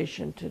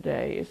salvation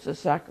today. It's the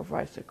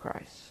sacrifice of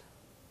Christ.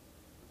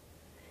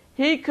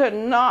 He could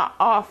not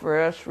offer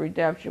us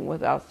redemption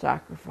without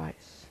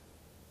sacrifice.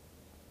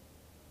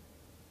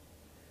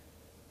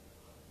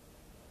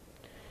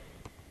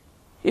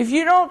 If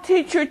you don't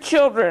teach your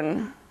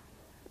children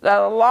that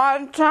a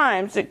lot of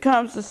times it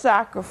comes to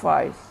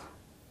sacrifice,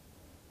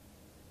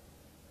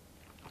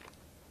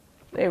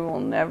 they will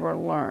never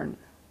learn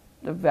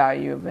the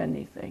value of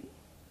anything.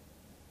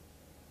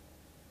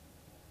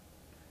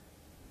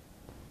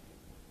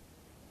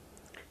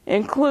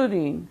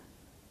 Including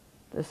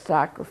the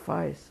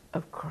sacrifice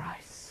of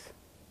Christ.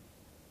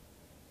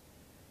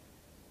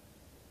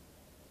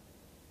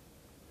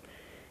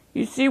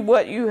 You see,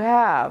 what you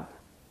have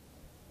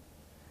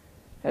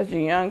as a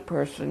young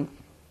person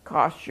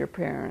costs your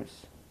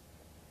parents.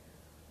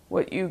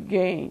 What you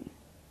gain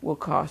will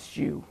cost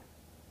you.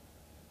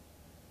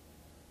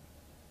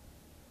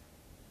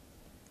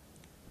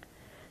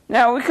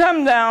 Now we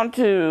come down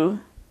to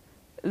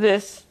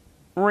this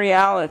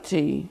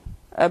reality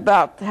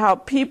about how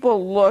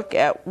people look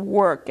at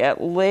work,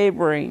 at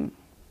laboring.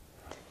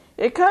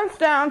 It comes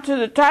down to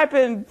the type of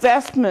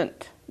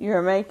investment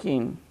you're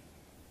making.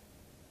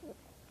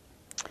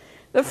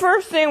 The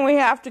first thing we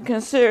have to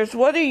consider is,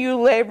 what are you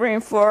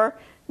laboring for?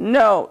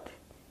 Note,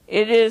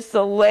 it is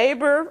the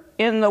labor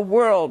in the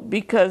world,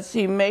 because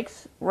he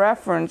makes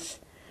reference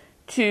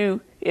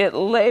to it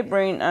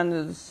laboring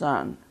under the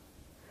sun.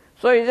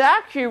 So he's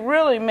actually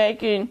really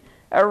making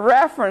a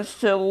reference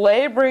to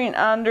laboring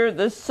under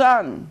the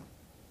sun.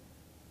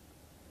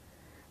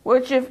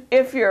 Which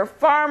if you're a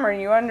farmer,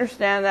 you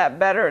understand that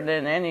better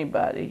than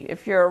anybody.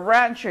 If you're a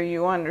rancher,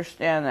 you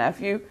understand that.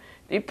 If you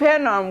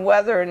depend on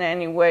weather in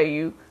any way,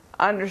 you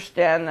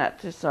understand that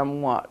to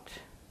somewhat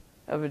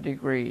of a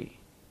degree.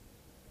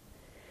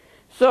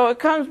 So it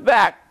comes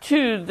back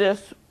to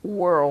this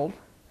world.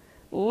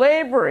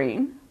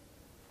 Laboring.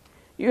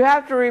 You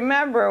have to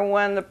remember,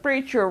 when the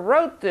preacher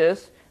wrote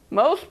this,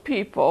 most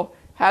people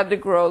had to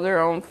grow their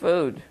own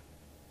food.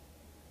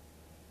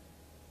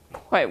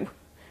 Boy,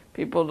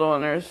 people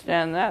don't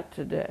understand that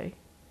today.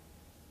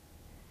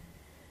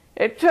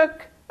 It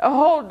took a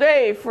whole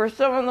day for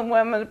some of the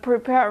women to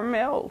prepare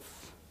meals.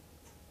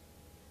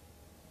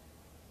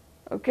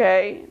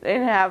 Okay? They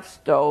didn't have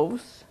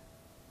stoves.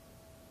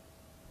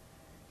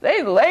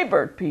 They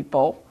labored,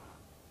 people.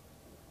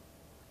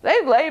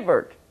 They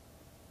labored.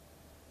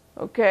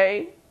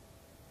 Okay?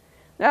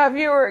 Now, if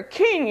you were a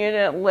king, you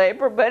didn't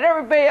labor, but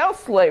everybody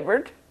else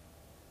labored.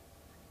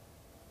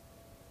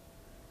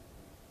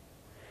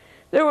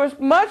 There was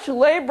much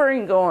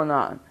laboring going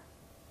on.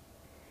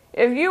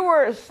 If you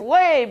were a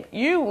slave,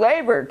 you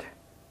labored.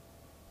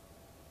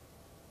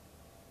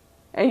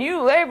 And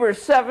you labored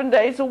 7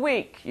 days a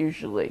week,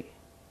 usually.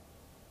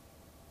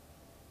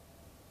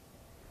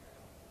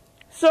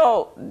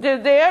 So,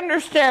 did they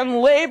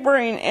understand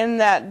laboring in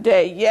that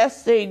day?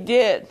 Yes, they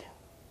did.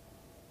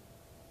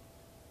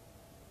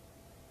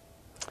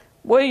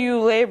 What are you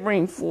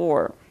laboring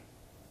for?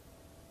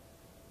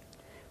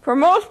 For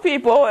most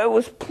people, it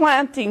was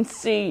planting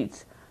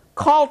seeds,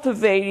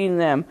 cultivating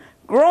them,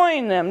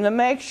 growing them to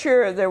make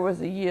sure there was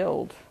a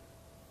yield.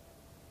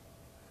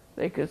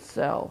 they could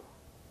sell,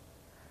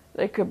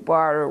 they could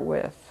barter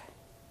with.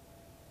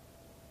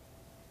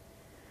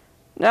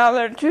 Now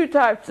there are two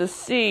types of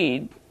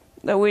seed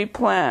that we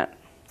plant,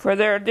 for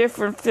there are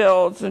different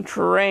fields and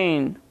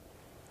terrain,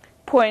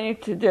 pointing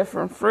to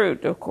different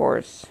fruit, of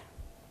course.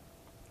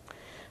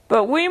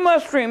 But we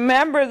must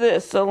remember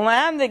this: the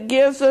land that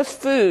gives us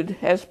food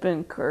has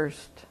been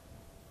cursed.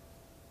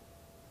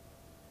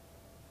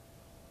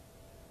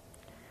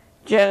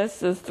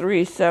 Genesis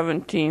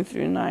 3:17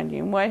 through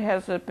 19. Why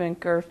has it been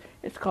cursed?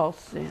 It's called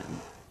sin.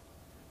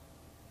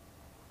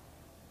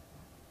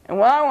 And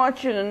what I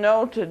want you to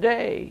know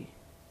today,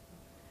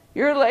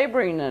 you're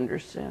laboring under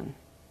sin.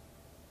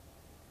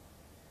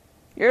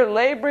 You're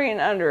laboring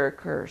under a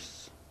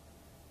curse.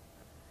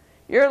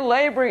 You're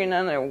laboring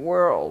in a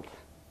world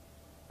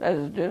that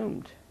is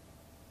doomed.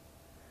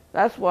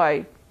 That's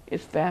why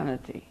it's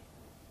vanity.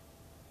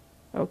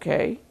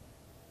 Okay?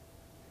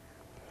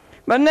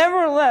 But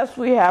nevertheless,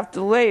 we have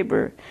to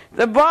labor.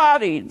 The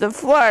body, the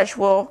flesh,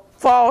 will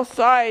fall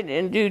aside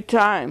in due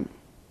time.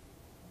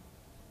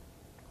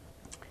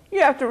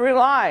 You have to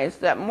realize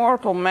that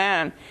mortal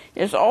man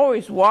is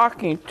always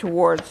walking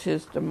towards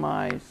his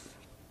demise.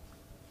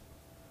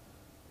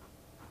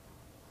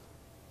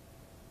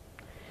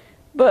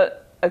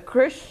 But a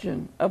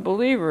Christian, a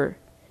believer,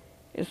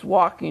 is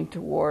walking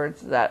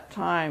towards that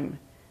time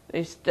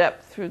they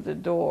step through the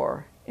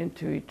door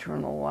into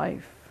eternal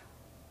life.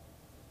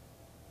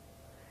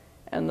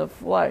 And the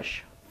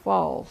flesh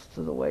falls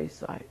to the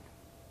wayside.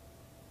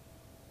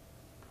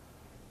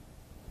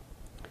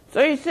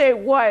 So you say,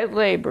 why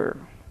labor?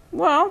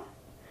 Well,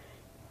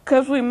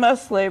 because we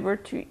must labor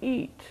to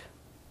eat.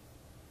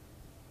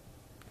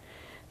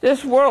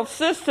 This world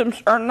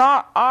systems are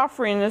not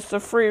offering us a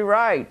free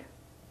ride.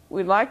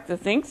 We'd like to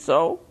think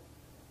so.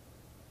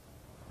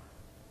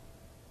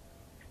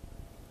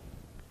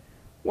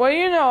 Well,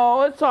 you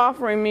know, it's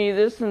offering me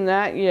this and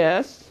that,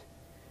 yes,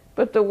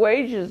 but the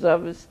wages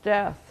of it's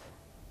death.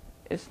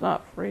 It's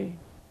not free.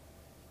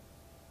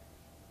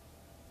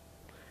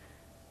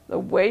 The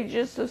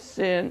wages of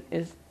sin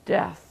is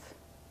death.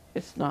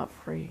 It's not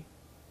free.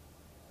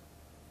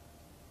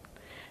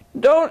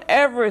 Don't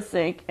ever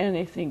think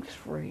anything's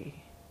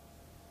free.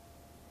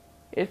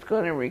 It's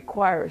going to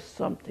require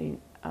something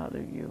out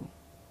of you.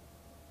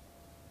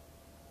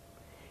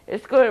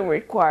 It's going to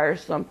require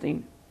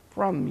something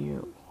from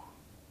you.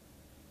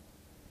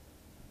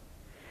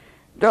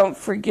 Don't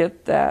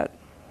forget that.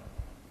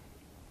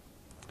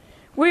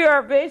 We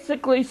are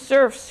basically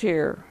serfs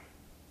here.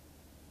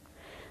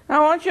 I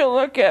want you to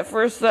look at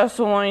 1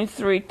 Thessalonians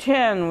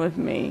 3:10 with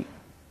me.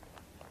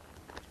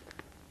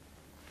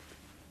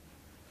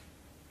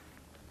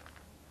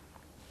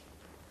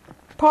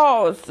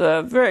 Paul is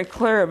very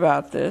clear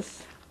about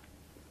this.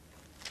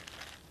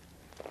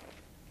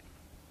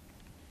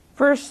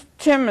 1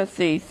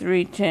 Timothy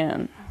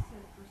 3:10.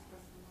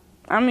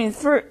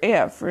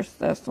 First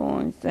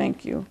Thessalonians,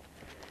 thank you.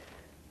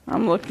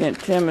 I'm looking at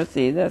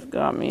Timothy, that's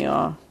got me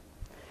off.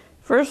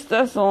 1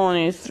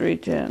 Thessalonians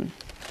 3:10.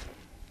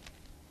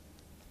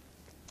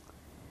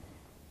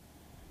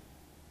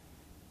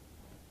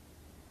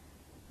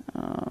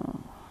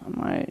 Am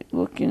I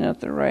looking at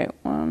the right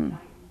one?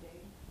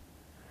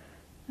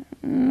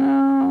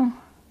 No.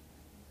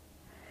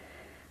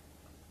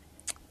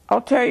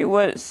 I'll tell you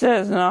what it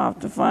says and I'll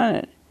have to find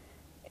it.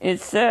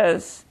 It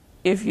says,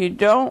 if you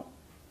don't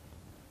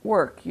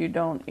work, you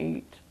don't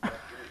eat.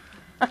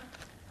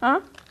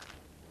 Huh?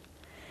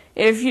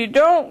 If you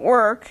don't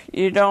work,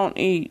 you don't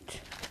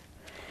eat.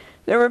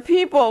 There were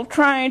people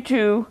trying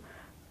to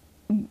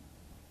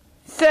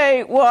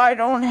say, well, I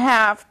don't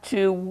have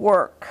to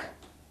work.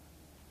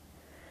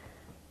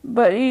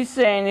 But he's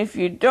saying, if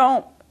you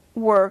don't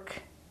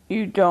work,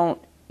 you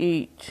don't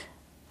eat.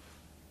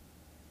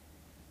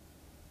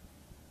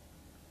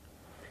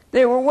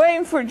 They were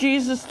waiting for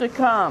Jesus to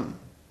come.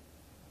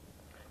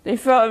 They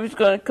felt he was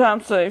going to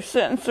come, so they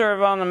sit and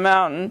serve on the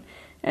mountain,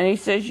 and he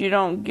says, you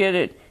don't get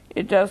it.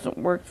 It doesn't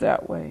work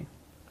that way.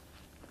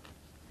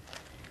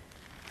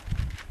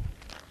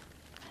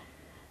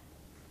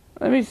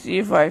 Let me see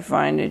if I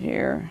find it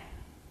here.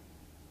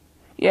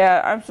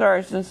 Yeah, I'm sorry,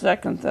 it's in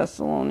 2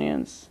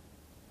 Thessalonians.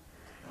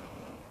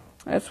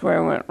 That's where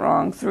I went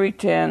wrong.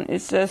 3:10.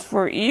 It says,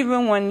 for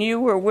even when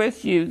you were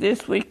with you,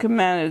 this we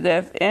commanded,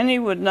 that if any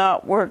would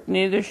not work,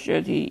 neither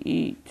should he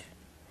eat.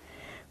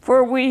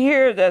 For we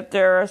hear that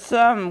there are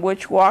some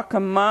which walk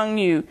among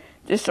you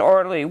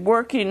disorderly,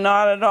 working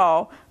not at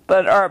all,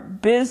 but are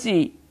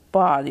busy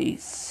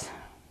bodies.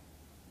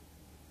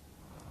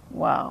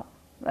 Wow,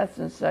 that's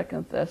in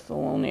 2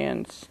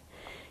 Thessalonians.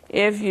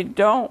 If you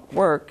don't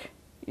work,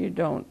 you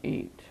don't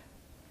eat.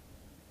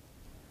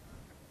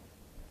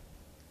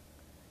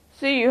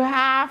 See, you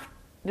have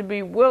to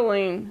be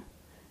willing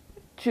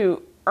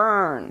to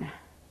earn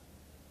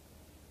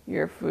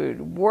your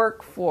food,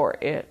 work for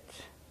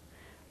it,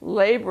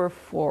 labor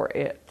for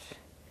it.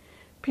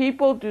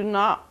 People do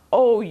not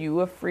owe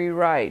you a free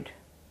ride.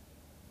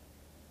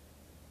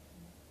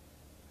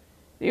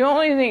 The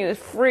only thing that's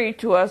free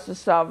to us is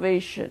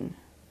salvation.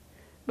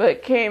 but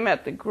it came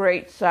at the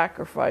great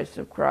sacrifice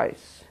of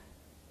Christ.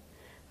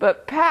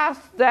 But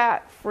past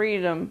that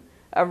freedom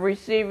of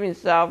receiving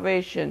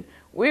salvation,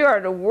 we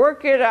are to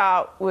work it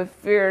out with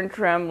fear and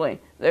trembling.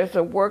 There's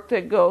a work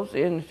that goes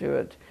into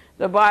it.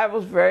 The Bible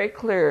is very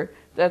clear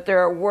that there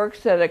are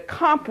works that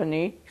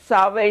accompany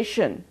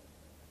salvation.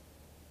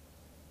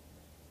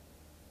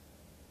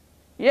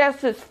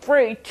 Yes, it's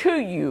free to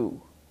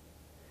you.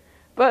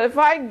 But if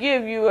I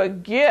give you a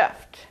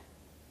gift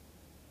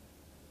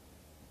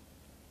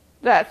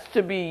that's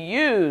to be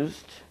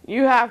used,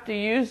 you have to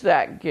use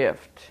that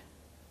gift.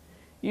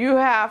 You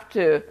have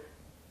to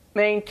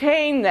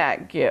maintain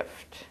that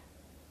gift.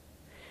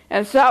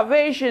 And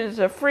salvation is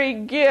a free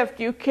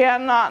gift you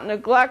cannot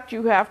neglect.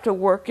 You have to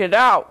work it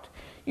out.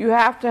 You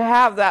have to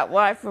have that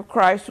life of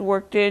Christ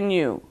worked in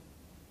you.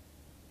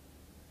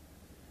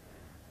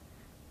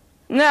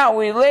 Now,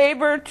 we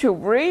labor to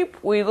reap,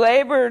 we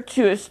labor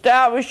to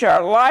establish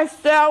our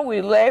lifestyle,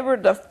 we labor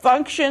to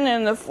function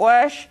in the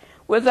flesh.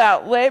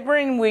 Without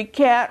laboring, we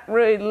can't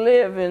really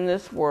live in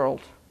this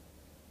world.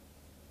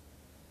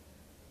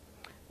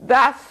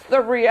 That's the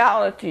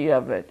reality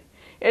of it.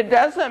 It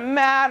doesn't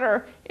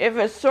matter if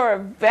it's sort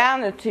of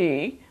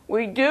vanity.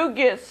 We do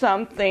get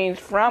some things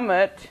from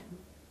it,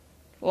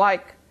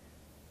 like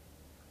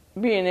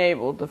being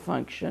able to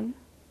function.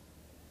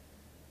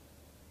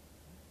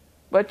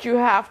 But you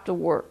have to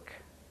work.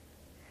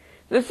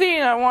 The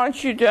thing I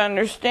want you to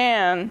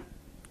understand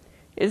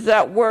is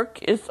that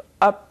work is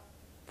a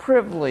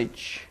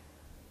privilege,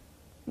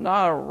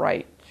 not a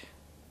right.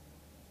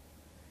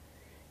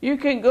 You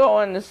can go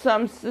into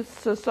some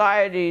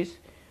societies,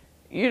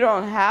 you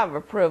don't have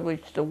a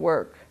privilege to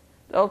work.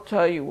 They'll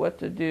tell you what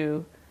to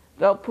do.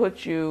 They'll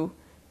put you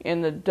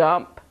in the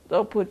dump.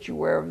 They'll put you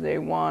wherever they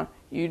want.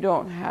 You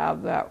don't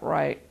have that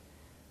right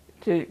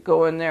to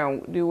go in there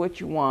and do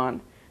what you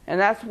want. And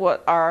that's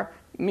what our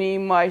me,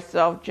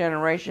 myself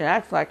generation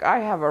acts like. I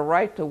have a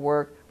right to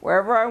work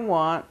wherever I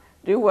want,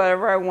 do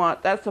whatever I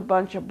want. That's a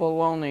bunch of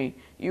baloney.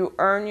 You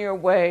earn your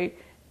way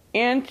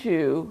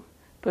into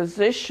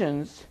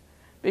positions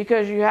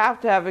because you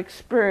have to have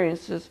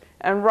experiences,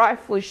 and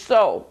rightfully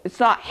so. It's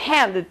not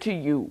handed to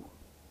you.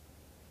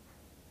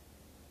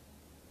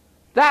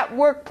 That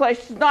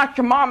workplace is not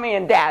your mommy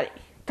and daddy.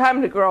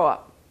 Time to grow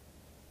up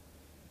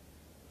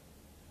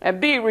and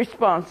be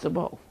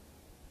responsible.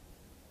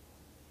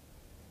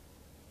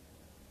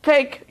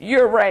 Take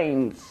your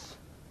reins.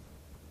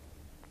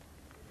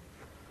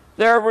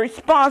 There are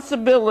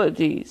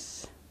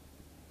responsibilities.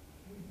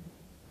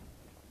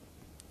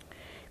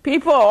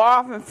 People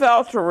often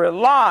fail to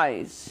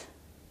realize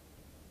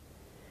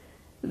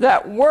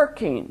that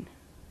working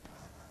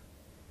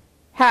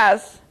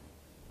has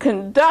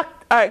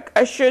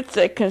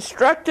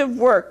constructive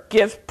work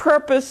gives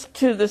purpose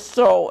to the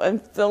soul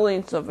and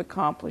feelings of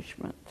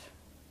accomplishment.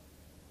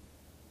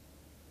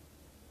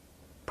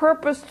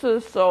 Purpose to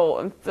the soul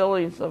and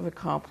feelings of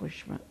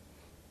accomplishment.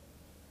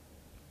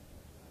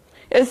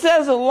 It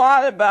says a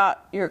lot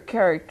about your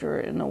character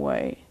in a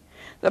way.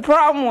 The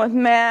problem with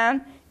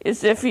man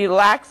is if he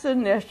lacks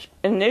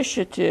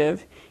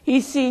initiative,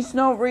 he sees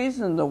no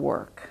reason to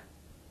work.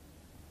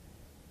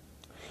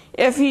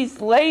 If he's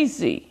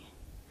lazy,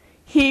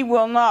 he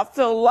will not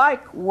feel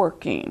like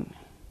working.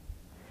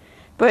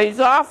 But he's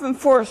often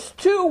forced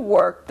to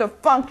work to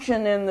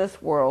function in this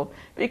world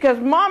because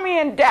mommy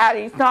and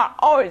daddy's not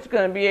always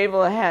going to be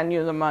able to hand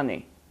you the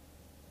money.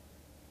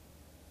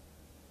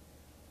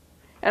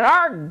 And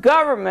our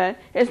government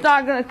is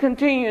not going to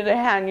continue to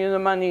hand you the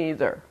money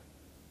either.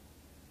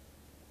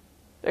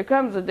 There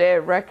comes a day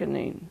of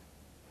reckoning.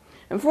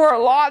 And for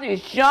a lot of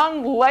these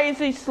young,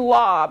 lazy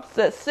slobs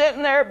that sit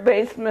in their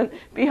basement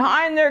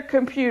behind their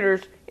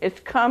computers, it's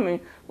coming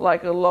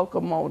like a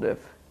locomotive.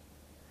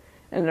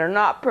 And they're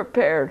not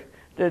prepared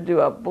to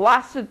do a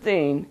blasted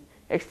thing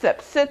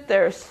except sit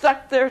there,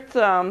 suck their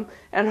thumb,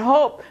 and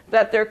hope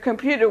that their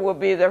computer will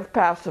be their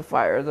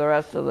pacifier the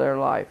rest of their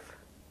life.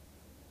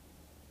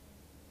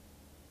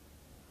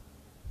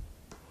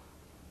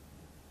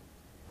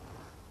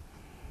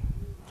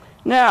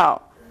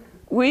 Now,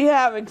 we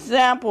have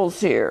examples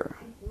here,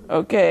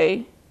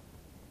 okay?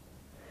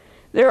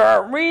 There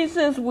are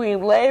reasons we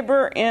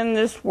labor in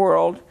this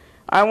world.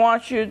 I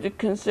want you to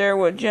consider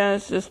what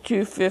Genesis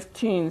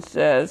 2:15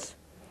 says.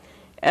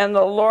 And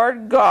the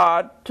Lord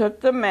God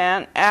took the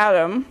man,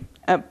 Adam,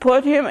 and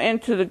put him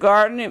into the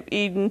Garden of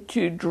Eden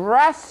to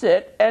dress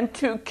it and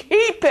to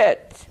keep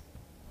it.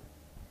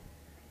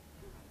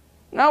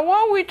 Now,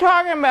 what are we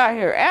talking about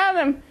here?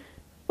 Adam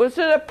was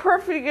in a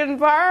perfect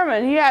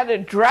environment. He had to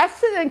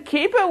dress it and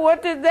keep it.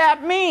 What did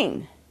that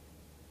mean?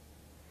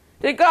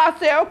 Did God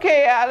say,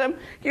 okay, Adam,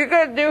 you're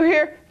going to do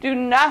here, do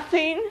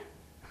nothing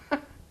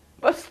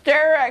but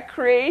stare at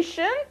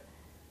creation?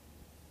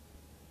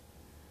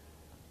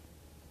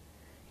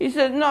 He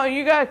said, no,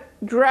 you got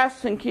to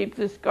dress and keep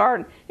this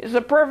garden. It's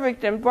a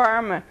perfect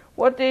environment.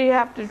 What do you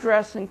have to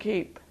dress and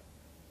keep?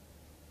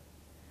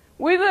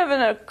 We live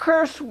in a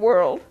cursed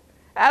world.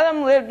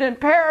 Adam lived in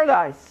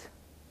paradise.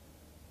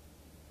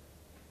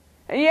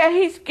 And yet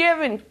he's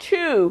given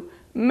two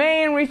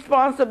main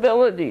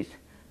responsibilities.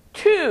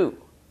 2.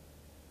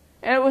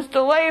 And it was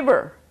to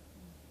labor.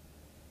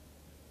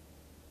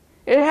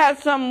 It had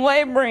some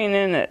laboring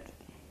in it.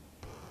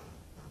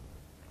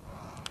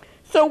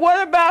 So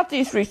what about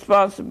these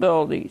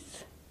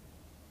responsibilities?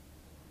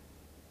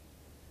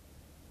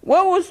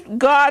 What was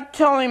God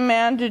telling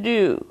man to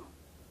do?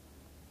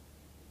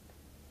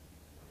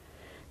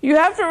 You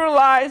have to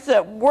realize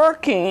that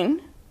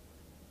working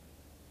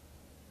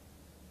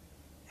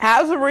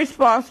has a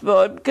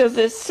responsibility because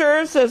it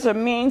serves as a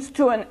means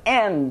to an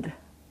end.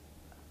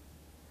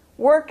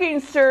 Working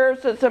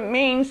serves as a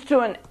means to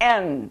an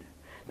end.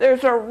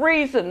 There's a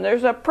reason,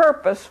 there's a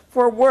purpose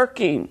for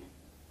working.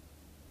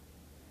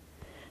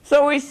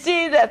 So we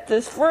see that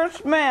this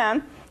first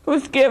man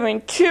was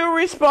given 2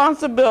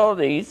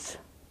 responsibilities.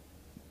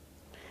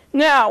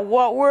 Now,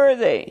 what were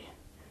they?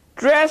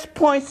 Dress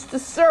points to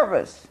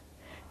service.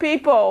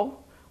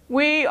 People,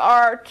 we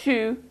are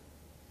to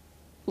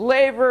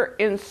labor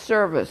in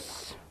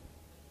service.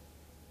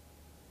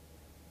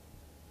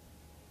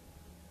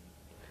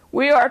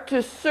 We are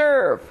to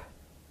serve.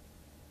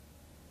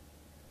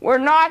 We're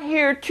not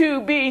here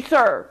to be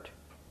served.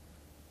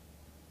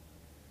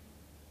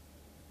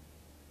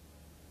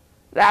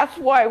 That's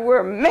why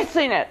we're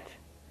missing it.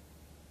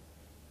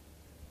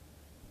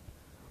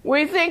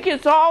 We think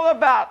it's all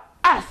about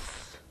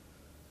us.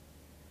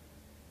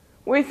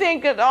 We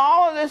think that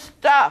all of this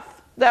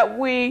stuff that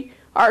we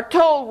are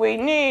told we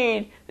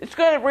need, it's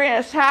going to bring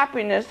us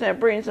happiness, and it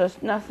brings us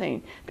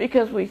nothing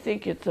because we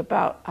think it's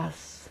about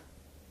us.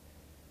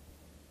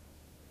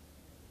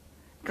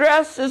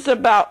 Dress is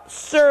about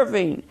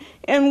serving.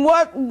 In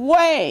what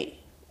way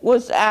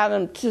was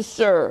Adam to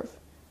serve?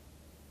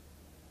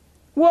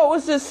 What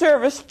was the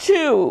service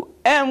to,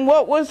 and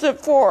what was it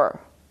for?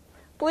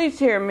 Please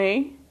hear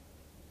me.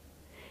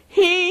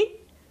 He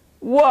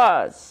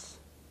was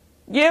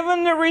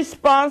given the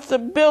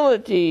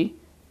responsibility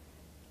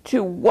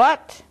to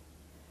what?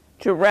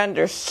 To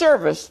render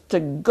service to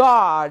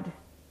God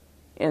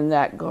in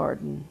that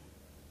garden.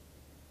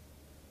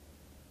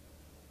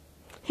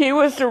 He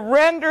was to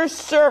render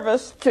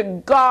service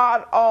to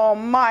God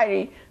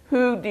Almighty,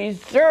 who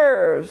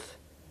deserves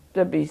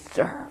to be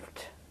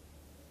served.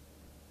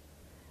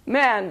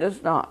 Man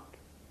does not.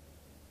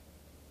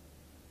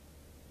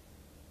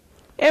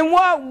 In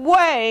what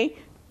way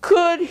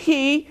could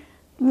he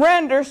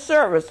render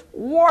service?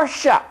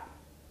 Worship.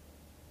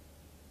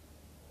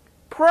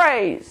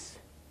 Praise.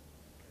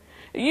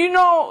 You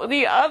know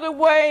the other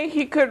way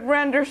he could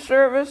render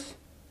service?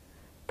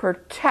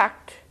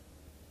 Protect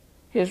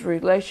his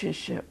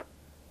relationship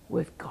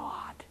with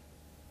God.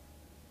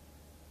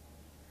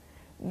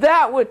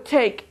 That would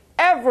take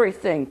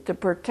everything to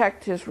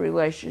protect his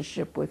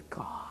relationship with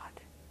God.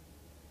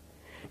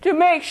 To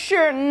make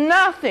sure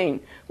nothing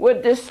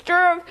would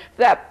disturb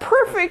that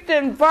perfect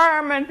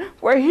environment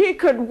where he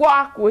could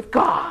walk with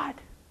God.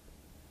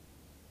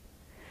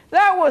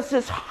 That was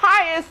his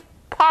highest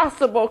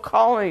possible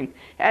calling,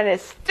 and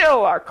it's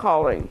still our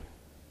calling.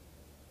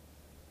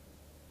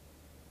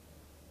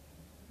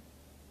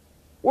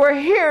 We're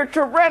here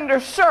to render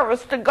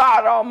service to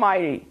God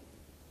Almighty.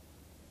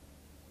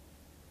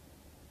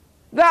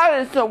 That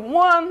is the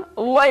one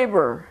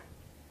labor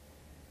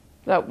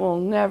that will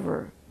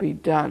never be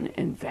done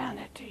in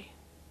vanity.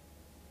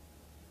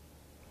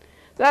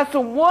 That's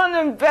the one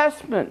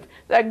investment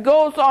that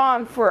goes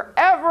on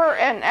forever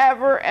and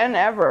ever and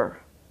ever.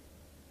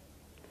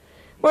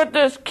 What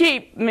does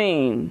keep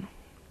mean?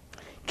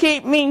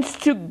 Keep means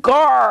to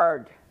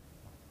guard.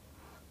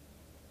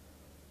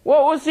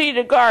 What was he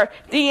to guard?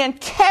 The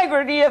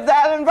integrity of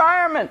that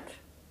environment.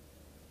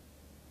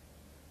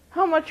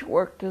 How much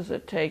work does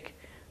it take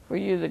for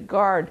you to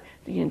guard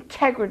the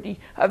integrity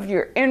of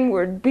your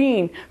inward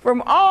being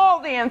from all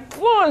the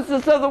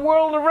influences of the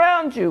world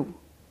around you?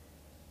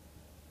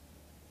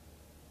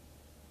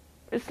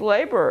 It's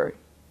labor.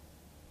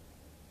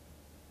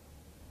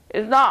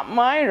 It's not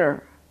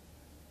minor.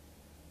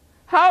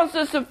 How has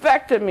this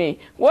affected me?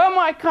 What am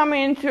I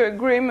coming into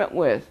agreement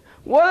with?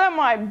 What am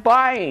I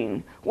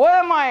buying? What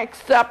am I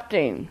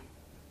accepting?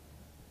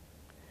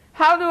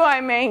 How do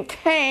I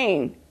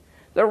maintain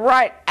the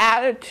right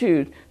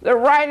attitude, the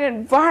right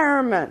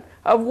environment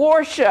of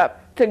worship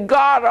to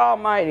God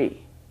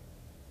Almighty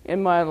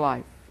in my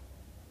life?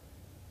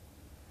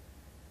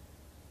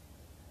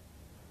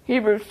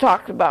 Hebrews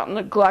talked about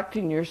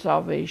neglecting your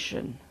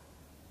salvation.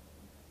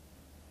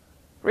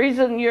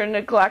 Reason you're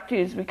neglecting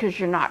is because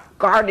you're not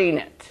guarding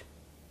it.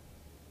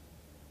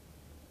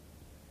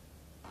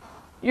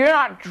 You're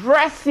not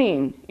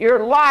dressing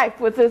your life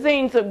with the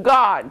things of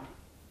God.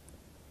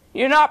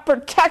 You're not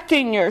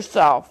protecting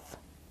yourself.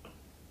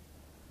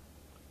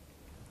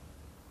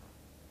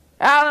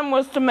 Adam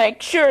was to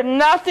make sure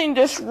nothing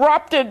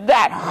disrupted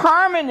that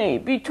harmony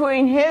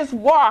between his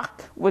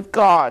walk with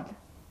God.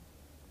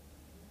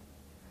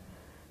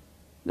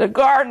 The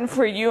garden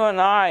for you and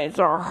I is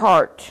our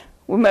heart.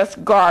 We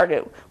must guard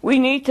it. We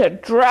need to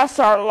dress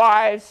our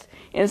lives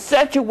in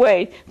such a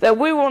way that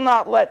we will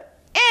not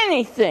let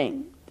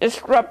anything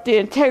disrupt the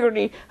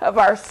integrity of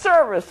our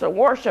service and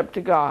worship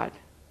to God.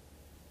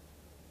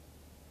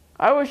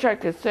 I wish I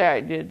could say I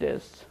did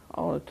this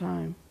all the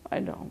time. I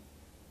don't.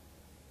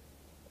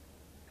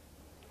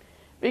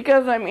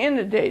 Because I'm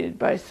inundated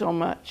by so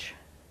much.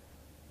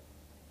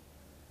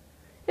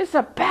 It's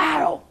a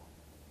battle.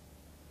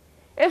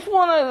 It's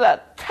one of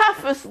the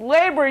toughest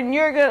laboring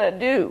you're going to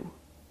do.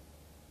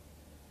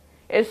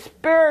 It's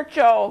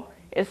spiritual,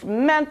 it's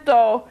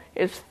mental,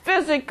 it's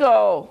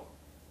physical,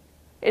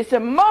 it's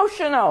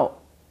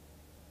emotional.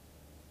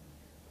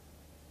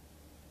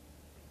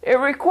 It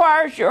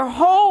requires your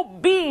whole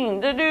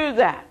being to do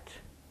that.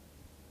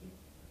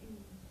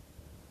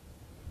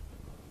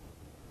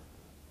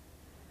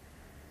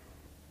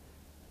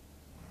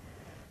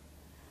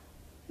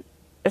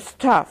 It's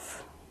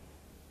tough.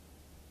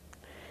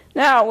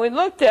 Now, we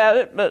looked at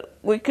it, but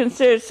we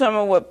considered some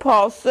of what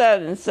Paul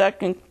said in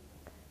 2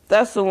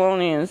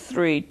 Thessalonians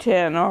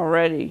 3:10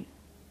 already.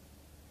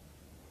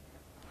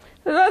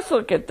 So let's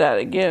look at that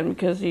again,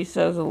 because he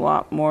says a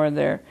lot more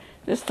there.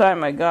 This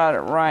time I got it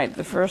right.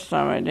 The first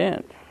time I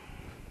didn't.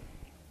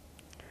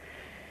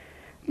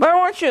 But I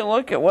want you to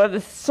look at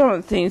what some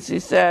of the things he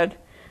said.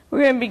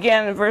 We're going to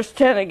begin in verse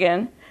 10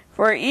 again.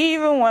 For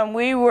even when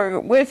we were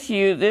with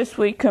you, this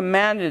we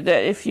commanded,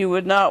 that if you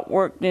would not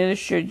work, neither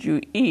should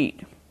you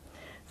eat.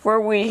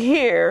 For we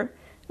hear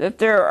that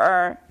there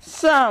are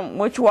some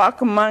which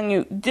walk among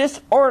you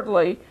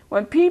disorderly.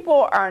 When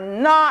people are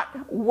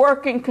not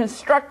working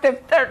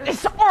constructive, they're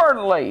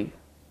disorderly.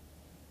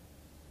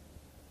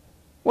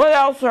 What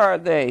else are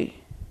they?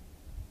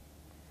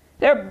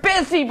 They're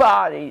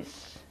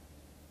busybodies.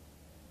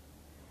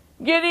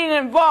 Getting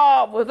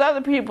involved with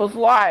other people's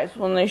lives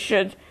when they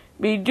should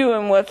be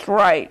doing what's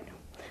right.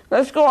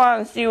 Let's go on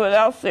and see what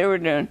else they were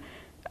doing.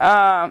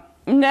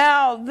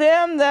 Now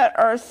them that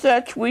are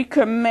such we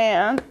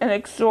command and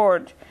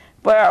exhort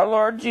by our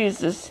Lord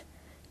Jesus,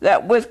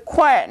 that with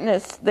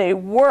quietness they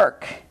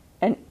work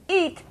and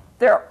eat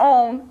their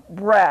own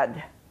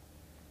bread.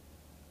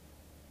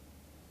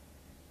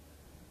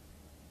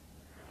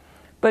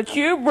 But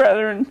you,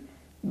 brethren,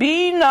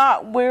 be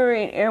not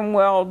weary in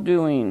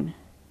well-doing.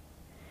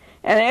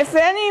 And if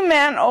any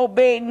man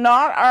obey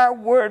not our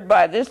word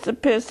by this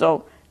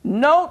epistle,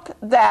 note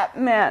that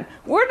man.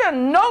 We're to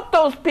note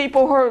those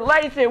people who are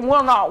lazy and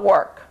will not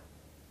work.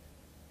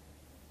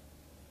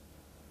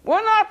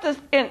 We're not to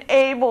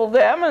enable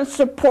them and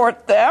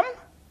support them.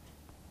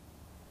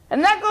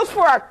 And that goes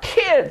for our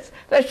kids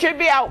that should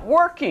be out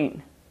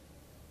working.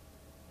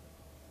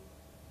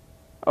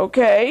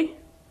 Okay?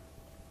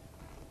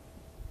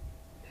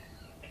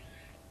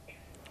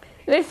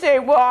 They say,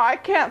 well, I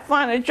can't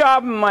find a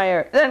job in my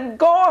area. Then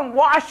go and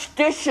wash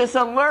dishes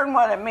and learn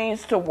what it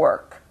means to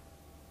work.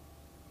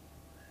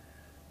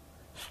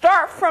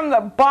 Start from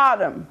the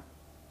bottom.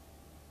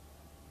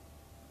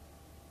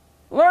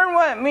 Learn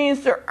what it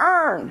means to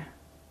earn.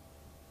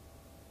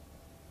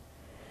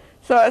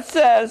 So it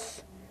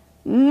says,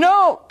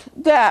 note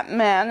that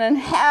man and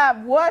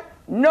have what?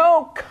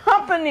 No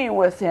company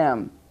with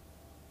him,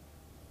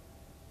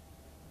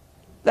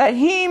 that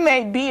he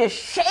may be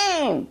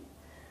ashamed.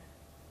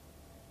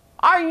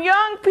 Our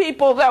young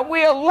people that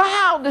we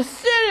allow to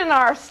sit in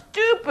our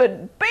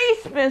stupid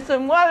basements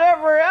and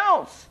whatever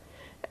else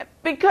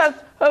because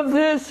of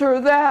this or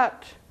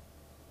that.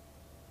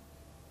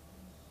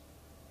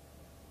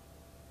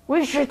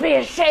 We should be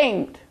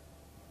ashamed.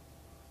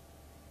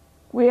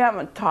 We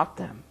haven't taught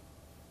them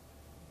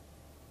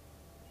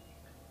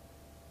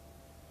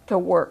to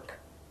work.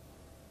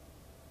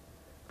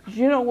 Because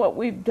you know what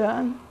we've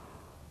done?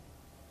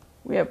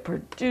 We have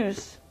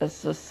produced a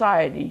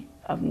society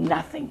of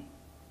nothing.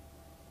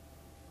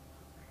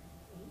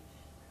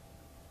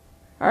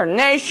 Our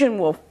nation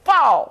will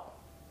fall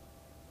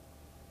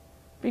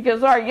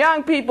because our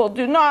young people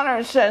do not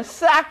understand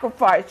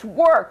sacrifice,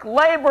 work,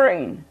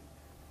 laboring,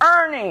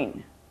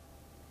 earning,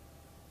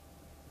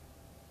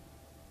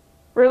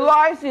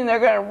 realizing they're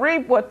going to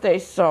reap what they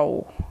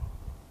sow.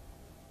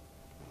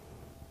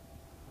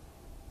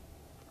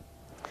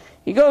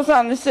 He goes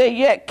on to say,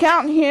 yet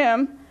count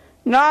him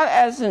not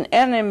as an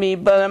enemy,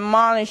 but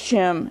admonish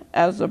him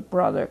as a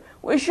brother.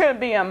 We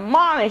should be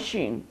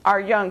admonishing our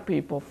young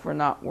people for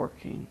not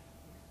working.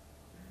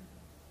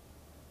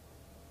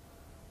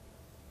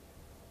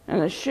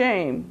 And a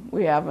shame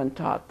we haven't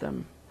taught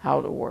them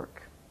how to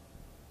work.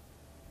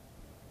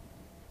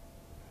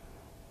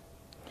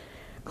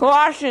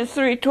 Colossians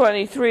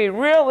 3:23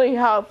 really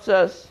helps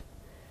us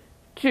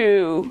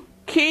to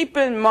keep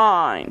in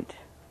mind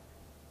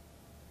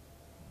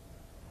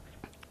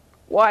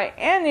why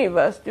any of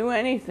us do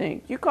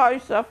anything. You call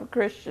yourself a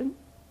Christian?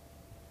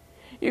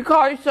 You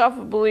call yourself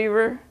a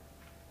believer?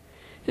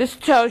 This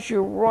tells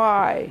you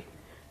why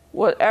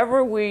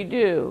whatever we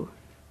do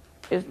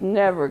is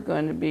never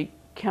going to be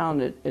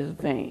counted as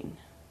vain.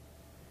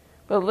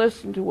 But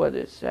listen to what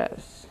it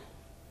says.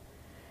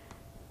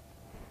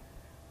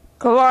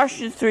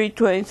 Colossians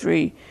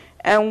 3:23,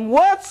 and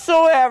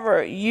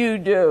whatsoever you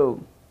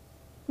do,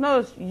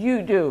 notice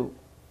you do.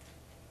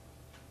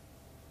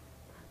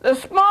 The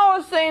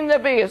smallest thing, the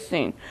biggest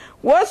thing.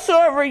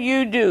 Whatsoever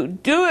you do,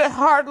 do it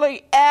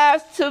heartily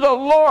as to the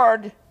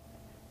Lord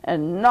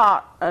and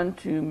not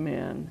unto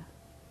men.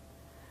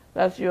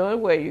 That's the only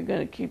way you're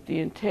going to keep the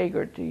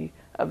integrity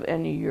of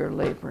any of your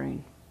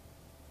laboring.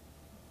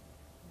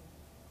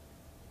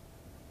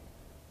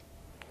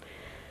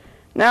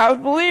 Now, as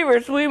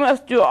believers, we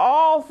must do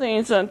all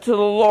things unto the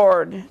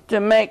Lord to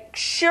make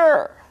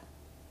sure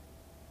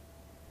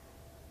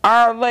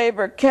our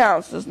labor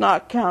counts, is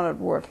not counted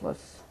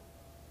worthless.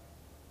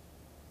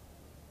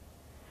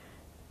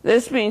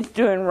 This means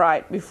doing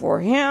right before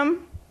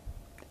Him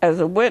as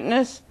a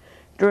witness,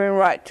 doing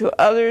right to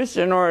others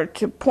in order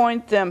to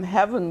point them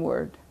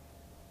heavenward.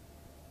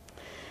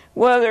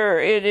 Whether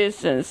it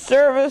is in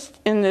service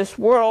in this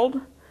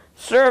world,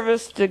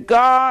 service to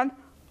God,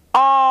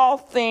 all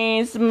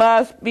things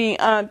must be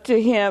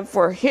unto Him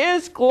for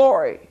His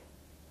glory,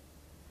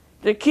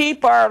 to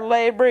keep our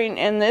laboring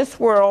in this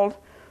world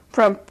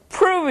from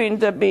proving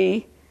to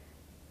be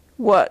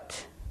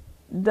what?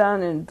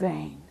 Done in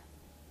vain.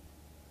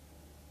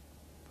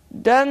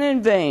 Done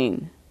in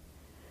vain.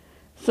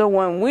 So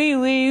when we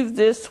leave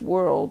this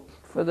world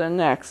for the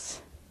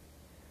next,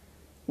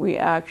 we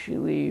actually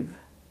leave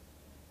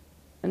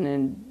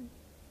an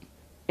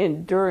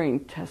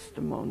enduring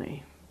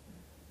testimony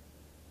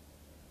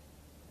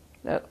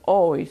that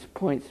always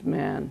points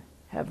man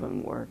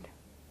heavenward.